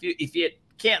 you know, if you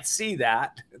can't see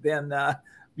that, then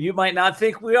you might not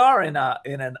think we are in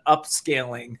an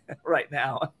upscaling right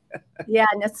now. Yeah,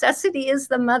 necessity is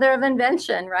the mother of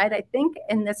invention, right? I think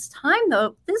in this time,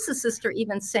 though, physicists are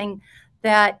even saying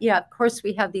that, yeah, of course,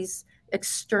 we have these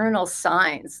external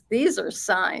signs. These are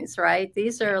signs, right?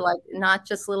 These are like not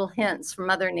just little hints from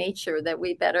Mother Nature that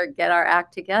we better get our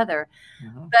act together.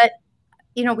 But,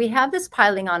 you know, we have this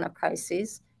piling on of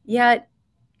crises, yet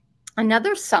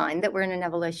another sign that we're in an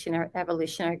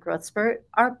evolutionary growth spurt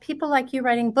are people like you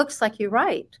writing books like you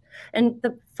write. And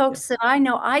the folks that I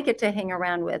know I get to hang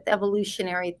around with,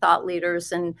 evolutionary thought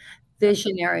leaders and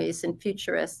visionaries and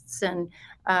futurists and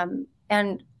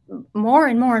more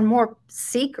and more and more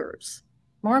seekers,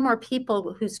 more and more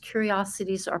people whose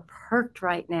curiosities are perked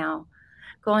right now,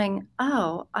 going,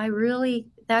 oh,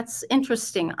 that's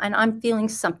interesting. And I'm feeling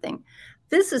something.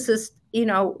 This is just, you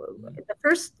know, the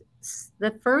first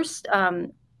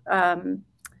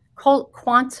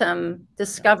quantum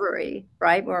discovery,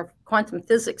 right, where quantum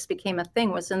physics became a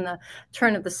thing, was in the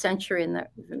turn of the century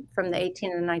from the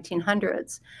 1800s and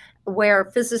 1900s, where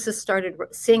physicists started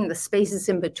seeing the spaces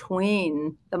in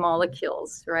between the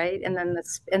molecules, right, and then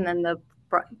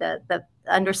the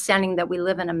understanding that we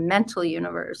live in a mental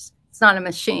universe. It's not a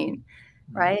machine,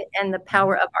 right, and the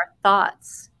power of our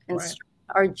thoughts and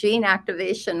our gene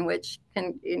activation, which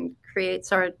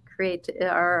creates our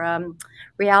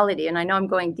reality. And I know I'm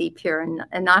going deep here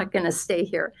and not going to stay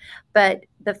here, but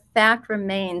the fact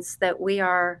remains that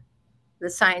the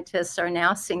scientists are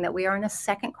now seeing that we are in a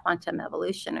second quantum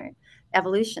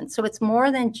evolution. So it's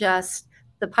more than just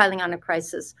the piling on of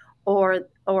crisis or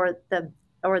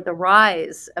the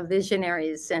rise of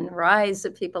visionaries and rise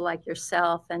of people like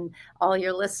yourself and all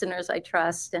your listeners, I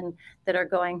trust, and that are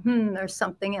going, there's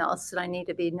something else that I need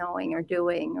to be knowing or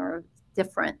doing or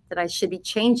different, that I should be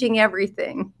changing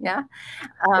everything. Yeah.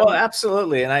 Well,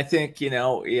 absolutely. And I think, you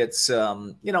know, it's,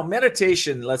 you know,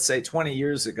 meditation, let's say 20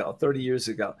 years ago, 30 years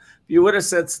ago, if you would have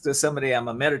said to somebody, I'm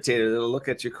a meditator, they'll look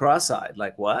at you cross-eyed,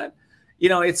 like, what? You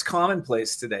know, it's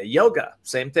commonplace today. Yoga,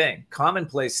 same thing,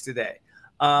 commonplace today.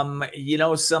 You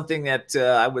know, something that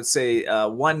I would say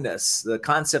oneness, the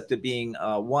concept of being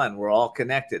one, we're all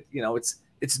connected. You know,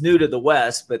 it's new to the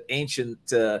West, but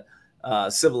ancient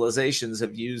civilizations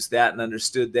have used that and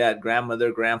understood that.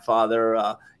 Grandmother,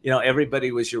 grandfather, you know,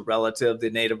 everybody was your relative.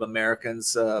 The Native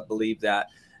Americans believed that.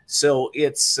 So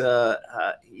it's,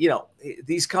 you know,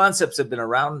 these concepts have been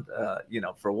around, you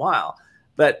know, for a while.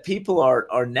 But people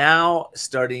are now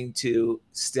starting to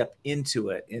step into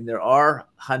it. And there are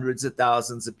hundreds of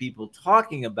thousands of people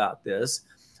talking about this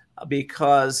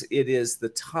because it is the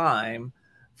time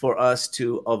for us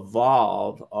to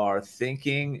evolve our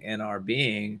thinking and our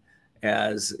being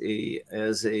or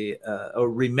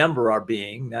remember our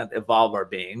being, not evolve our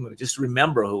being, just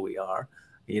remember who we are.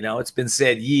 You know, it's been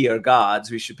said, ye are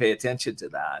gods. We should pay attention to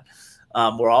that.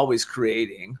 We're always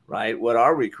creating, right? What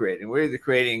are we creating? We're either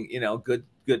creating, you know,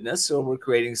 goodness, or we're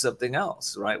creating something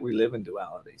else, right? We live in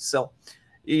duality. So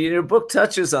your book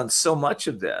touches on so much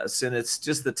of this, and it's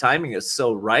just the timing is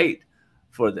so right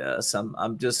for this.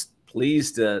 I'm just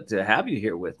pleased to have you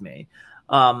here with me.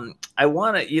 I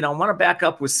want to back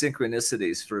up with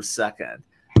synchronicities for a second.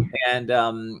 And,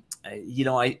 you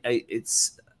know, I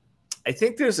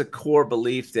think there's a core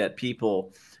belief that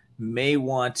people may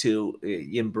want to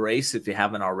embrace, if you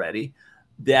haven't already,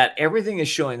 that everything is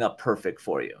showing up perfect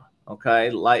for you. Okay.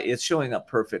 Like it's showing up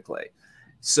perfectly.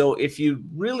 So if you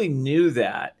really knew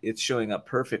that it's showing up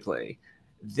perfectly,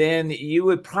 then you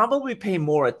would probably pay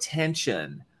more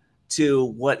attention to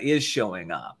what is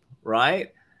showing up,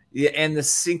 right? And the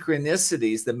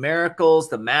synchronicities, the miracles,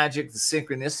 the magic, the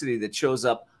synchronicity that shows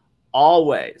up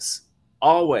always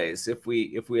if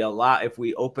we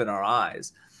open our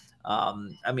eyes.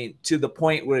 I mean, to the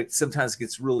point where it sometimes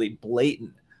gets really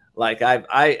blatant. Like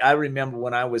I remember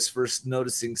when I was first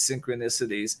noticing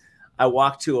synchronicities, I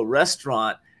walked to a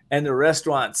restaurant and the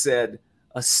restaurant said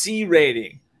a C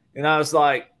rating. And I was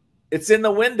like, it's in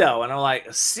the window. And I'm like,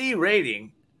 a C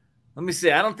rating? Let me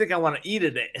see. I don't think I want to eat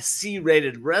at a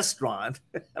C-rated restaurant,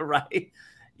 right?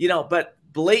 You know, but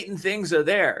blatant things are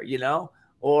there, you know,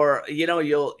 or, you know,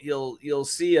 you'll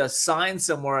see a sign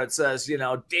somewhere that says, you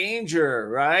know, danger,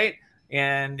 right?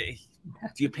 And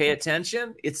do you pay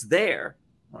attention? It's there,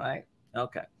 right?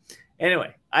 Okay.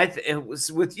 Anyway, it was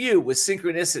with you with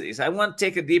synchronicities. I want to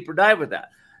take a deeper dive with that.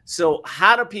 So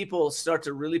how do people start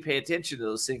to really pay attention to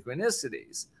those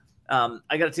synchronicities?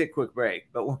 I got to take a quick break,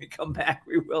 but when we come back,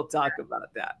 we will talk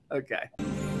about that. Okay.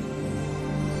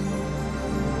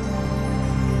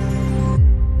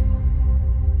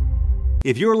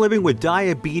 If you're living with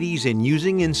diabetes and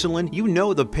using insulin, you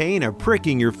know the pain of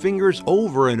pricking your fingers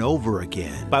over and over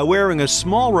again. By wearing a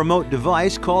small remote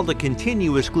device called a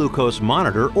continuous glucose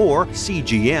monitor, or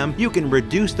CGM, you can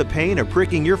reduce the pain of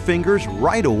pricking your fingers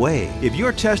right away. If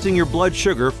you're testing your blood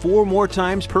sugar 4 more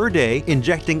times per day,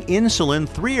 injecting insulin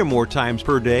 3 or more times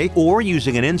per day, or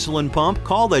using an insulin pump,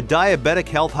 call the Diabetic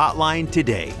Health Hotline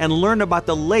today and learn about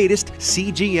the latest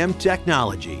CGM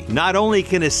technology. Not only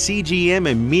can a CGM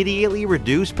immediately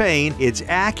reduce pain, it's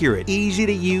accurate, easy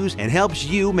to use, and helps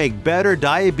you make better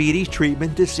diabetes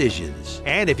treatment decisions.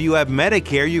 And if you have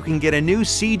Medicare, you can get a new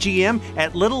CGM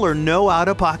at little or no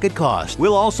out-of-pocket cost.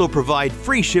 We'll also provide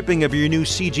free shipping of your new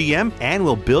CGM, and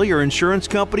we'll bill your insurance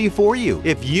company for you.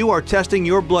 If you are testing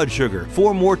your blood sugar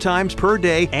 4 more times per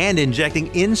day and injecting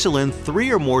insulin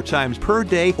 3 or more times per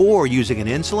day, or using an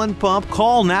insulin pump,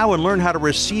 call now and learn how to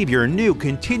receive your new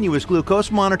continuous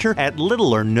glucose monitor at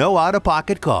little or no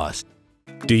out-of-pocket cost.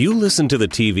 Do you listen to the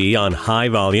TV on high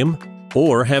volume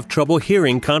or have trouble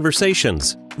hearing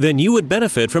conversations? Then you would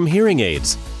benefit from hearing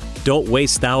aids. Don't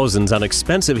waste thousands on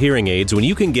expensive hearing aids when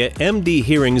you can get MD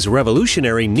Hearing's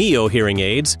revolutionary Neo hearing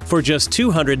aids for just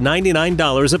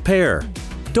 $299 a pair.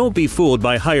 Don't be fooled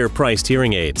by higher-priced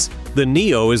hearing aids. The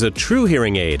Neo is a true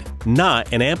hearing aid,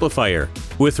 not an amplifier.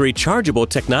 With rechargeable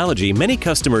technology, many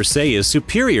customers say is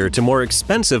superior to more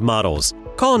expensive models.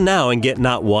 Call now and get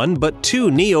not 1 but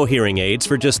 2 Neo hearing aids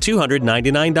for just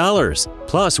 $299.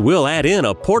 Plus, we'll add in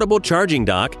a portable charging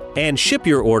dock and ship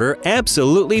your order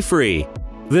absolutely free.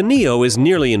 The Neo is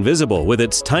nearly invisible with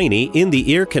its tiny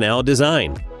in-the-ear canal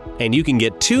design. And you can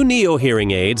get 2 Neo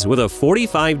hearing aids with a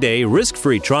 45-day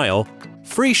risk-free trial,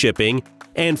 free shipping,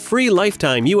 and free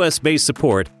lifetime US-based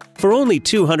support for only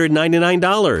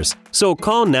 $299. So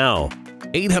call now.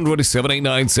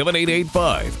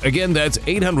 800-789-7885. Again, that's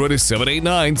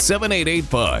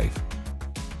 800-789-7885.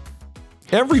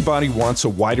 Everybody wants a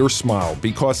wider smile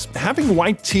because having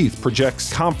white teeth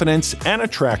projects confidence and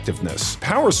attractiveness.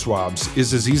 Power Swabs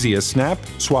is as easy as snap,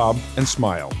 swab, and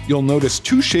smile. You'll notice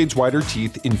 2 shades whiter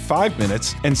teeth in 5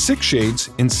 minutes and 6 shades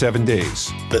in 7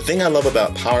 days. The thing I love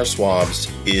about Power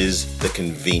Swabs is the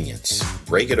convenience.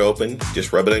 Break it open,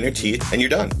 just rub it on your teeth, and you're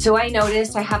done. So I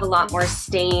noticed I have a lot more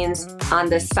stains on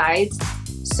the sides.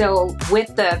 So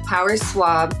with the Power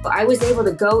Swab, I was able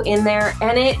to go in there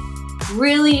and it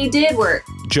really did work.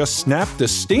 Just snap the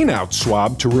stain out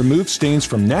swab to remove stains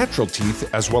from natural teeth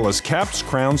as well as caps,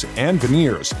 crowns, and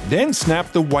veneers. Then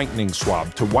snap the whitening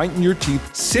swab to whiten your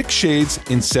teeth 6 shades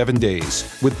in 7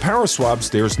 days. With Power Swabs,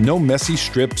 there's no messy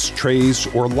strips, trays,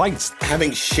 or lights.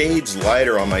 Having shades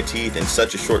lighter on my teeth in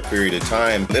such a short period of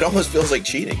time, it almost feels like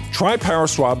cheating. Try Power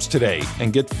Swabs today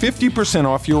and get 50%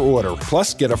 off your order.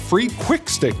 Plus, get a free Quick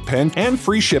Stick pen and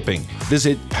free shipping.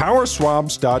 Visit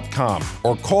powerswabs.com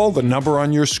or call the number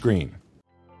on your screen.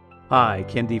 Hi,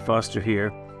 kendfoster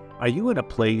here. Are you in a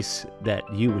place that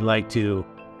you would like to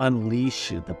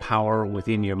unleash the power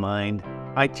within your mind?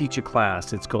 I teach a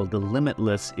class. It's called The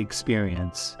Limitless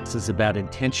Experience. This is about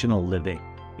intentional living.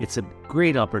 It's a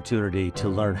great opportunity to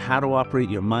learn how to operate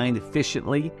your mind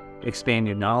efficiently, expand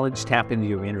your knowledge, tap into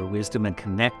your inner wisdom, and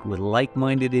connect with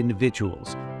like-minded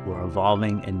individuals who are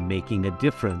evolving and making a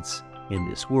difference in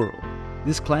this world.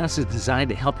 This class is designed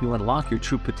to help you unlock your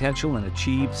true potential and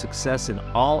achieve success in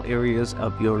all areas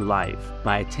of your life.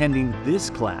 By attending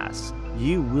this class,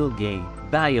 you will gain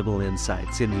valuable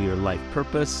insights into your life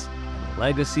purpose,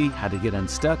 legacy, how to get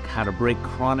unstuck, how to break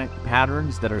chronic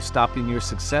patterns that are stopping your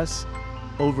success,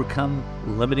 overcome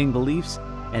limiting beliefs,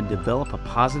 and develop a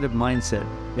positive mindset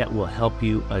that will help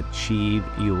you achieve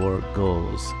your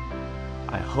goals.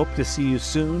 I hope to see you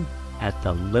soon at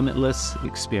the Limitless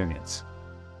Experience.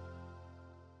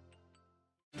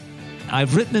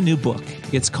 I've written a new book.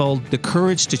 It's called The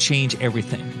Courage to Change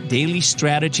Everything, Daily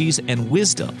Strategies and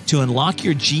Wisdom to Unlock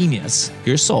Your Genius,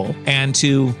 your soul, and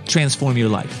to transform your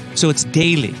life. So it's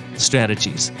daily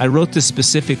strategies. I wrote this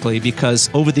specifically because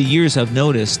over the years I've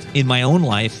noticed in my own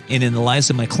life and in the lives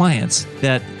of my clients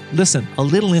that Listen, a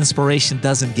little inspiration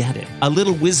doesn't get it. A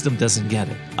little wisdom doesn't get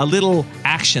it. A little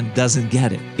action doesn't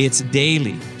get it. It's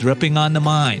daily, dripping on the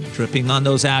mind, dripping on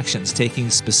those actions, taking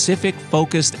specific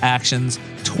focused actions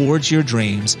towards your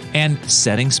dreams and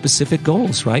setting specific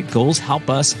goals, right? Goals help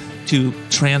us to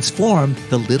transform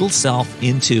the little self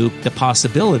into the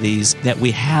possibilities that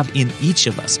we have in each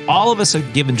of us. All of us are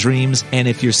given dreams, and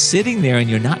if you're sitting there and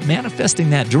you're not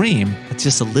manifesting that dream, it's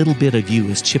just a little bit of you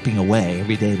is chipping away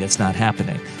every day that's not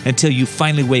happening until you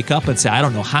finally wake up and say, I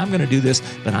don't know how I'm going to do this,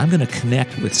 but I'm going to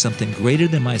connect with something greater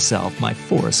than myself, my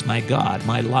force, my God,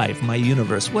 my life, my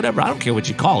universe, whatever. I don't care what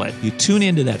you call it. You tune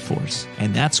into that force,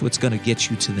 and that's what's going to get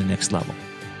you to the next level.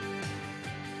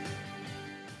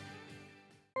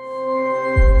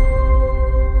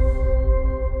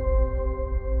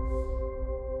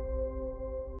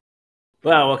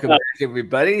 Well, welcome back,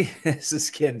 everybody. This is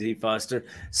kendfoster.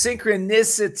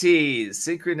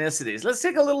 Synchronicities. Let's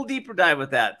take a little deeper dive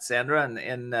with that, Sandra,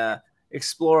 and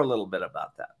explore a little bit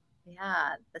about that.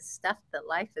 Yeah, the stuff that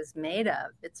life is made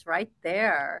of. It's right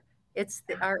there. It's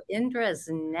our Indra's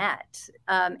net.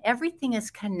 Everything is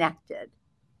connected,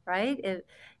 right?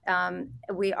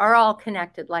 We are all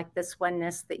connected, like this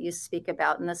oneness that you speak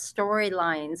about, and the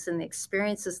storylines and the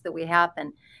experiences that we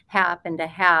happen to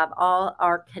have all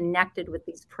are connected with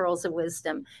these pearls of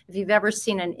wisdom. If you've ever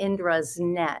seen an Indra's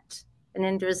net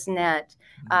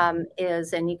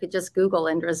is, and you could just Google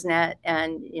Indra's net,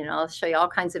 and I'll show you all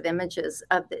kinds of images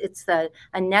of it's a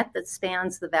net that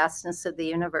spans the vastness of the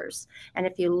universe. And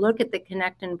if you look at the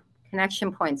connection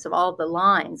points of all the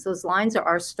lines, those lines are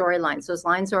our storylines, those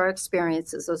lines are our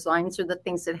experiences, those lines are the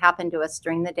things that happen to us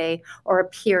during the day or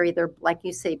appear either, like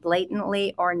you say,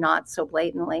 blatantly or not so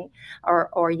blatantly,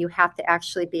 or you have to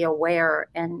actually be aware,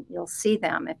 and you'll see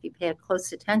them if you pay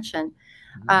close attention.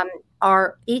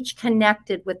 Are each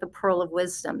connected with the pearl of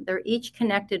wisdom. They're each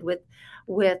connected with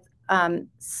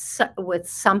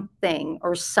something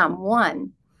or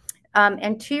someone.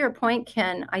 And to your point,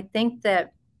 Ken, I think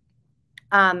that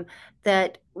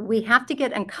that we have to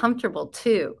get uncomfortable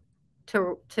too,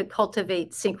 to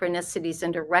cultivate synchronicities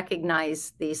and to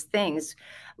recognize these things,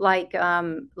 like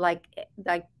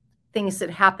things that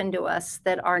happen to us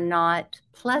that are not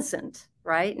pleasant,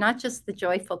 right? Not just the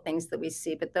joyful things that we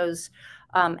see, but those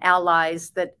allies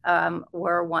that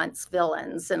were once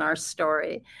villains in our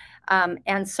story.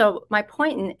 And so my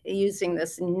point in using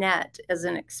this net as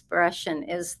an expression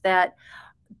is that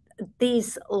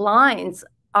these lines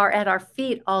are at our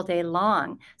feet all day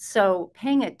long. So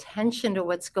paying attention to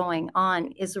what's going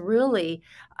on is really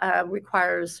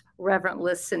requires reverent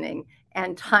listening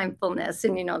and timefulness,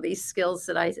 and these skills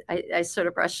that I sort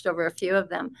of brushed over a few of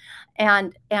them.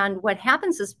 And what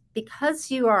happens is, because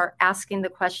you are asking the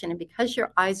question and because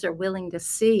your eyes are willing to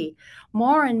see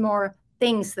more and more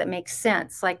things that make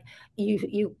sense, like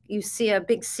you see a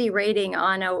big C rating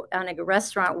on a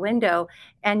restaurant window,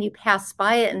 and you pass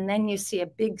by it, and then you see a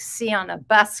big C on a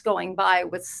bus going by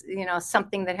with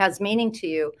something that has meaning to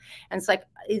you, and it's like,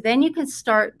 then you can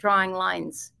start drawing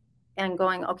lines and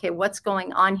going, okay, what's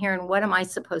going on here, and what am I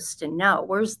supposed to know?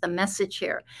 Where's the message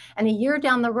here? And a year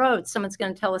down the road, someone's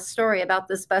going to tell a story about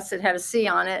this bus that had a C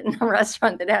on it and a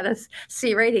restaurant that had a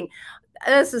C rating.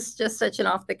 This is just such an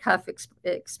off-the-cuff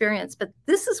experience, but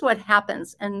this is what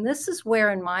happens, and this is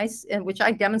where which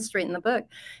I demonstrate in the book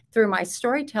through my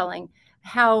storytelling,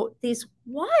 how these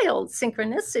wild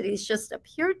synchronicities just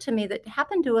appeared to me that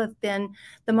happen to have been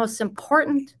the most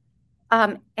important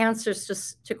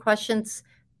answers to questions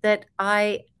that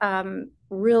I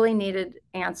really needed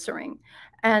answering.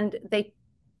 And they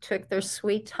took their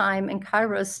sweet time and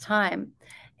Kairos time.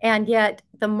 And yet,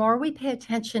 the more we pay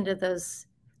attention to those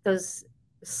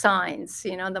signs,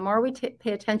 the more we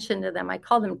pay attention to them, I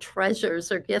call them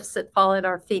treasures or gifts that fall at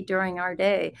our feet during our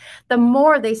day, the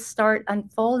more they start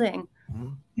unfolding.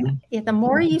 The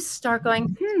more you start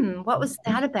going, what was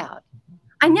that about?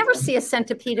 I never see a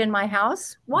centipede in my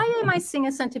house. Why am I seeing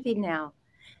a centipede now?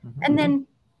 And then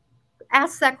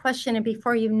ask that question, and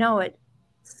before you know it,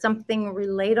 something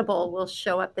relatable will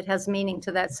show up that has meaning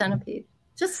to that centipede.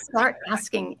 Just start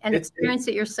asking and experience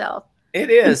it yourself. It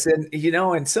is. And,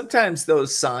 and sometimes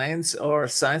those signs are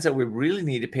signs that we really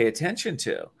need to pay attention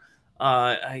to.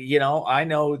 I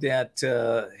know that,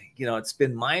 it's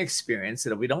been my experience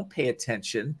that if we don't pay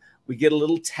attention, we get a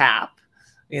little tap.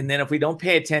 And then if we don't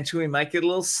pay attention, we might get a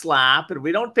little slap. And if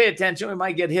we don't pay attention, we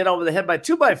might get hit over the head by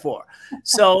 2x4.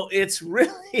 So it's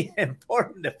really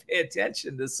important to pay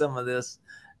attention to some of this,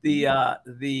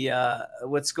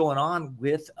 what's going on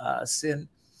with us. And,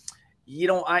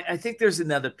 I think there's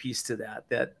another piece to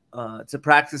that it's a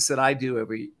practice that I do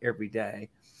every day.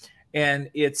 And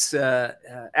it's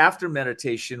after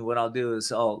meditation, what I'll do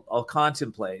is I'll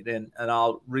contemplate and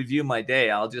I'll review my day.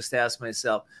 I'll just ask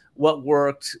myself what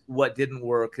worked, what didn't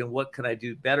work, and what can I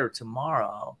do better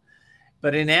tomorrow.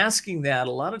 But in asking that,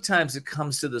 a lot of times it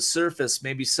comes to the surface,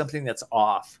 maybe something that's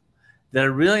off that I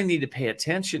really need to pay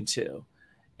attention to.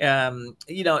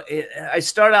 You know, I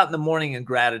start out in the morning in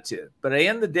gratitude, but I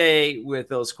end the day with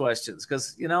those questions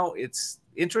because, you know,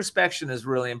 introspection is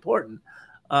really important.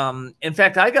 In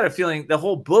fact, I got a feeling the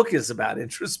whole book is about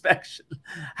introspection,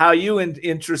 how you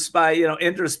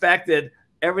introspected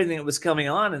everything that was coming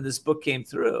on, and this book came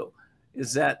through.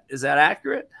 Is that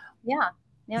accurate? Yeah,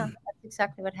 that's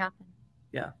exactly what happened.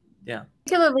 Yeah.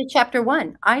 Particularly chapter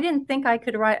 1. I didn't think I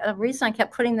could write. A reason I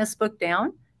kept putting this book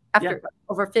down after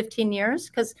over 15 years,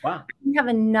 because I didn't have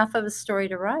enough of a story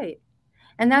to write.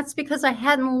 And that's because I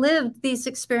hadn't lived these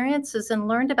experiences and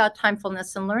learned about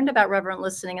timefulness and learned about reverent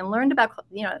listening and learned about,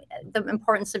 you know, the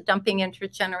importance of dumping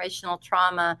intergenerational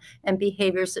trauma and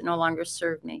behaviors that no longer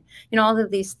serve me. You know, all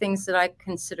of these things that I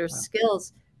consider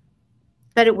skills.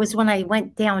 But it was when I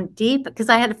went down deep, because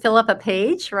I had to fill up a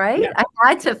page, right? I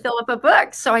had to fill up a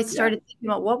book. So I started thinking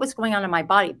about what was going on in my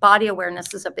body. Body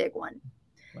awareness is a big one.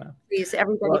 Please,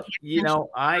 everybody. Well, you know,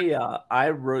 I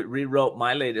rewrote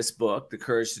my latest book, The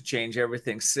Courage to Change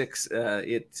Everything.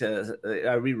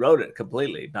 I rewrote it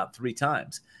completely, about 3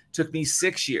 times. It took me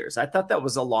 6 years. I thought that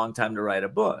was a long time to write a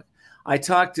book. I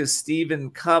talked to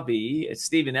Stephen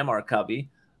M.R. Covey,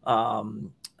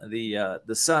 the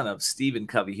son of Stephen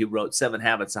Covey, who wrote 7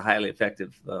 Habits of Highly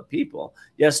Effective People,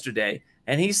 yesterday.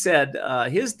 And he said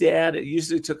his dad, it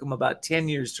usually took him about 10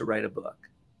 years to write a book.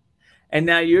 And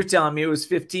now you're telling me it was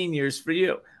 15 years for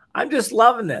you. I'm just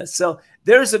loving this. So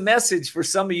there's a message for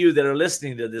some of you that are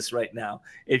listening to this right now.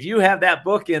 If you have that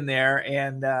book in there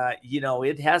and, you know,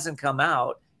 it hasn't come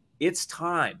out, it's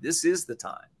time. This is the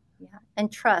time. Yeah. And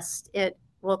trust it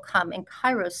will come in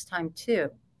Kairos time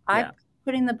too. I'm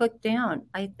putting the book down.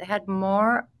 I had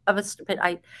more of but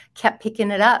I kept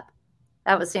picking it up.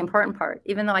 That was the important part.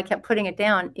 Even though I kept putting it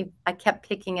down, I kept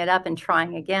picking it up and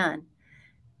trying again.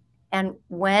 And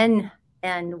when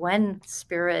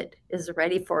spirit is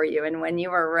ready for you, and when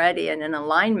you are ready and in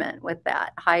alignment with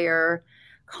that higher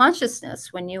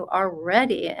consciousness, when you are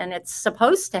ready and it's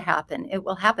supposed to happen, it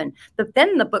will happen. But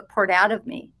then the book poured out of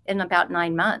me in about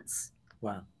 9 months.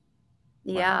 Wow.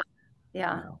 Yeah.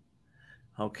 Wow.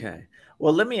 Okay.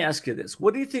 Well, let me ask you this.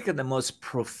 What do you think are the most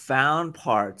profound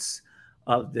parts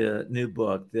of the new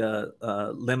book, the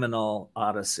Liminal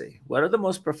Odyssey? What are the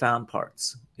most profound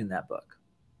parts in that book?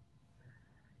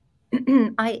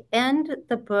 I end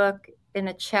the book in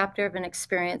a chapter of an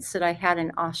experience that I had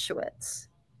in Auschwitz.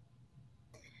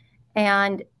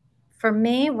 And for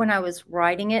me, when I was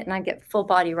writing it, and I get full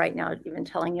body right now, even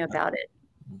telling you about it,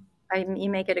 you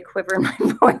may get a quiver in my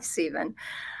voice even.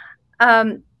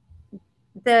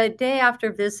 The day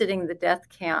after visiting the death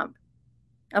camp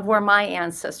of where my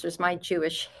ancestors, my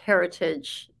Jewish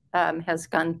heritage has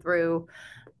gone through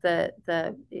the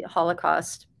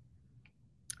Holocaust,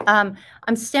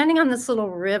 I'm standing on this little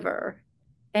river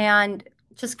and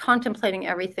just contemplating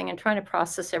everything and trying to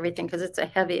process everything, because it's a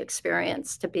heavy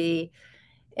experience to be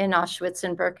in Auschwitz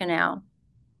and Birkenau.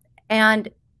 And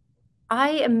I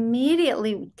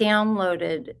immediately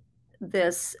downloaded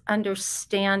this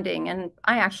understanding, and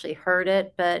I actually heard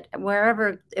it, but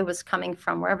wherever it was coming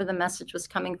from, wherever the message was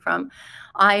coming from,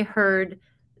 I heard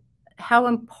how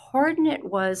important it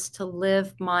was to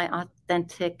live my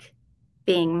authentic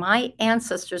being. My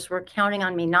ancestors were counting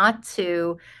on me not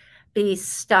to be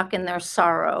stuck in their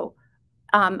sorrow,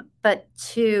 but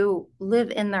to live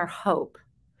in their hope,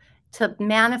 to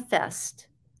manifest.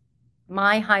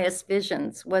 My highest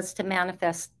visions was to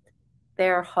manifest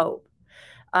their hope,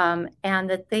 and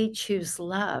that they choose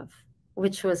love,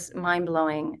 which was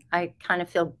mind-blowing. I kind of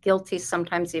feel guilty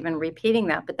sometimes even repeating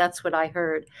that, but that's what I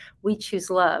heard. We choose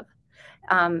love,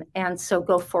 and so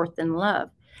go forth in love.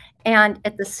 And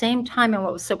at the same time, and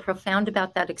what was so profound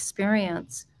about that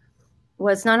experience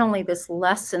was not only this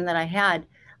lesson that I had,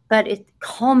 but it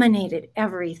culminated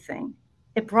everything.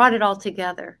 It brought it all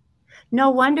together.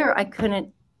 No wonder I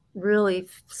couldn't really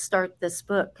start this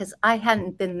book, because I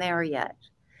hadn't been there yet.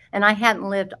 And I hadn't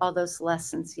lived all those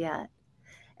lessons yet.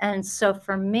 And so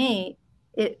for me,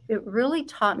 it really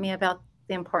taught me about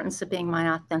the importance of being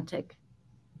my authentic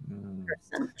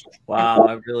person. Wow,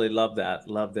 I really love that.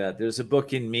 Love that. There's a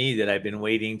book in me that I've been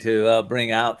waiting to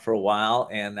bring out for a while,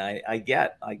 and I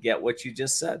get what you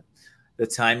just said. The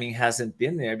timing hasn't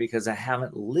been there because I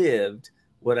haven't lived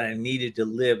what I needed to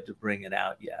live to bring it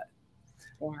out yet.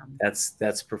 Yeah.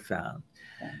 That's profound.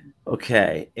 Yeah.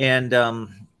 Okay, and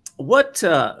what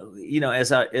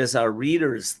as our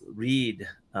readers read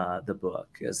the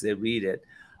book, as they read it,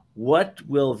 what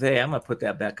will they? I'm going to put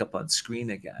that back up on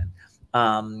screen again.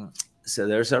 So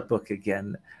there's our book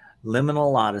again,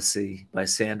 Liminal Odyssey by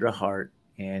Sande Hart.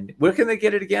 And where can they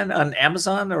get it again? On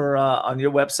Amazon or on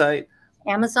your website?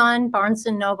 Amazon, Barnes &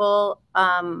 Noble.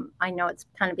 I know it's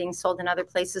kind of being sold in other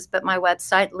places, but my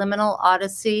website,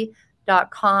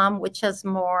 liminalodyssey.com, which has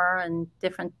more and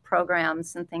different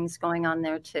programs and things going on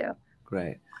there too.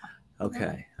 Great.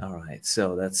 Okay. All right.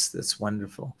 So that's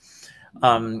wonderful.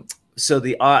 So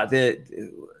the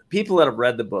people that have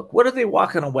read the book, what are they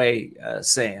walking away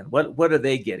saying? What are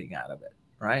they getting out of it?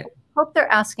 Right. Hope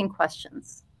they're asking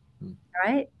questions.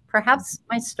 Right. Perhaps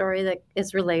my story that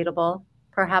is relatable.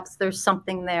 Perhaps there's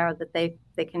something there that they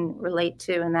can relate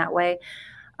to in that way.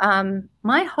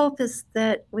 My hope is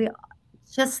that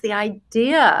just the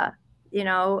idea,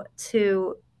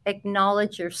 to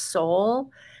acknowledge your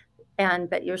soul, and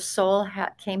that your soul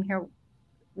came here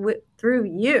through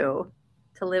you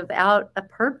to live out a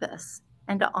purpose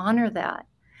and to honor that.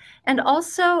 And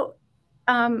also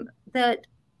that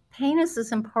pain is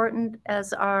as important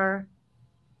as to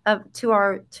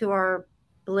our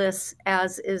bliss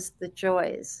as is the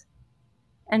joys,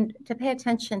 and to pay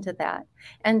attention to that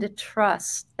and to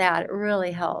trust that it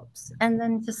really helps, and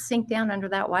then just sink down under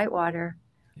that white water.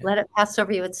 Let it pass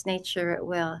over you. It's nature. It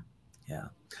will. Yeah.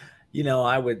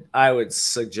 I would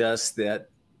suggest that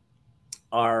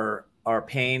our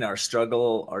pain, our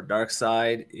struggle, our dark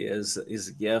side is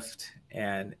a gift,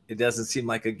 and it doesn't seem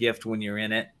like a gift when you're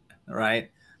in it, right?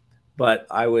 But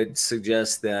I would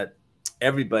suggest that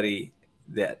everybody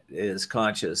that is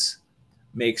conscious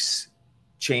makes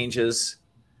changes,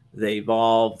 they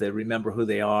evolve, they remember who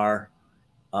they are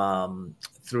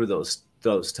through those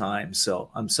times. So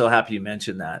I'm so happy you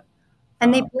mentioned that.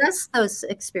 And they bless those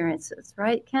experiences,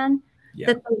 right, Ken? Yeah.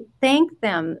 That they thank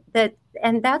them,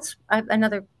 and that's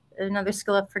another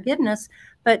skill of forgiveness,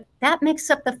 but that makes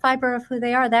up the fiber of who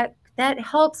they are. That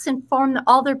helps inform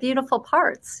all their beautiful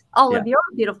parts, all of your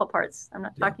beautiful parts. I'm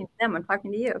not talking to them, I'm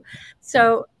talking to you.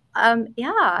 So I'm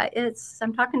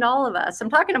talking to all of us. I'm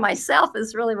talking to myself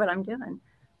is really what I'm doing.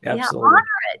 Absolutely. Yeah, honor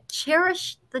it,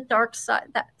 cherish the dark side,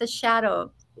 the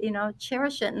shadow,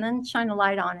 cherish it, and then shine a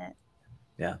light on it.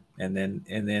 Yeah. And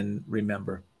then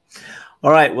remember.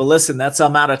 All right. Well, listen,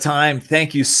 I'm out of time.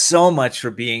 Thank you so much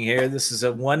for being here. This is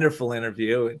a wonderful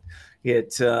interview.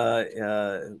 It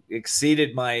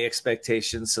exceeded my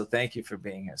expectations. So thank you for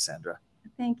being here, Sandra.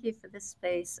 Thank you for this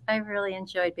space. I really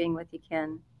enjoyed being with you,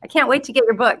 Ken. I can't wait to get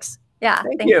your books. Yeah.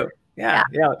 Thank you. Yeah.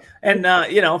 And,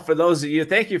 for those of you,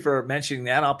 thank you for mentioning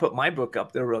that. I'll put my book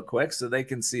up there real quick so they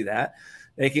can see that.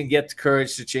 They can get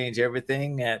Courage to Change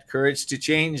Everything at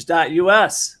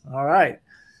couragetochange.us. All right.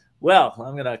 Well,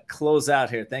 I'm going to close out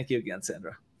here. Thank you again,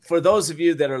 Sandra. For those of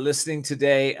you that are listening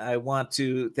today, I want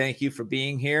to thank you for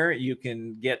being here. You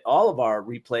can get all of our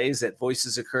replays at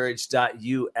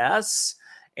voicesofcourage.us.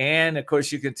 And of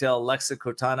course, you can tell Alexa,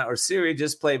 Cortana, or Siri,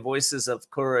 just play Voices of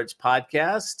Courage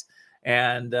podcast,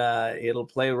 and it'll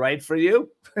play right for you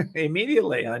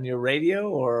immediately on your radio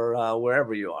or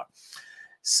wherever you are.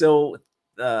 So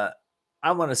I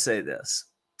want to say this.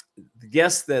 The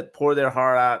guests that pour their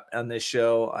heart out on this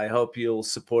show, I hope you'll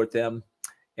support them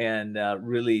and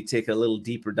really take a little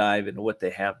deeper dive into what they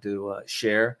have to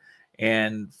share.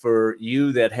 And for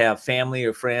you that have family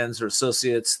or friends or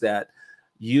associates that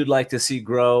you'd like to see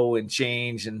grow and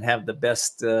change and have the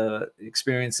best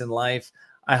experience in life,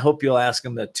 I hope you'll ask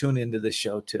them to tune into the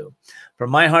show too.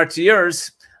 From my heart to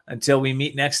yours, until we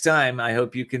meet next time, I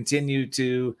hope you continue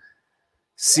to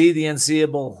see the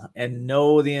unseeable and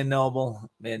know the unknowable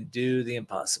and do the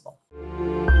impossible.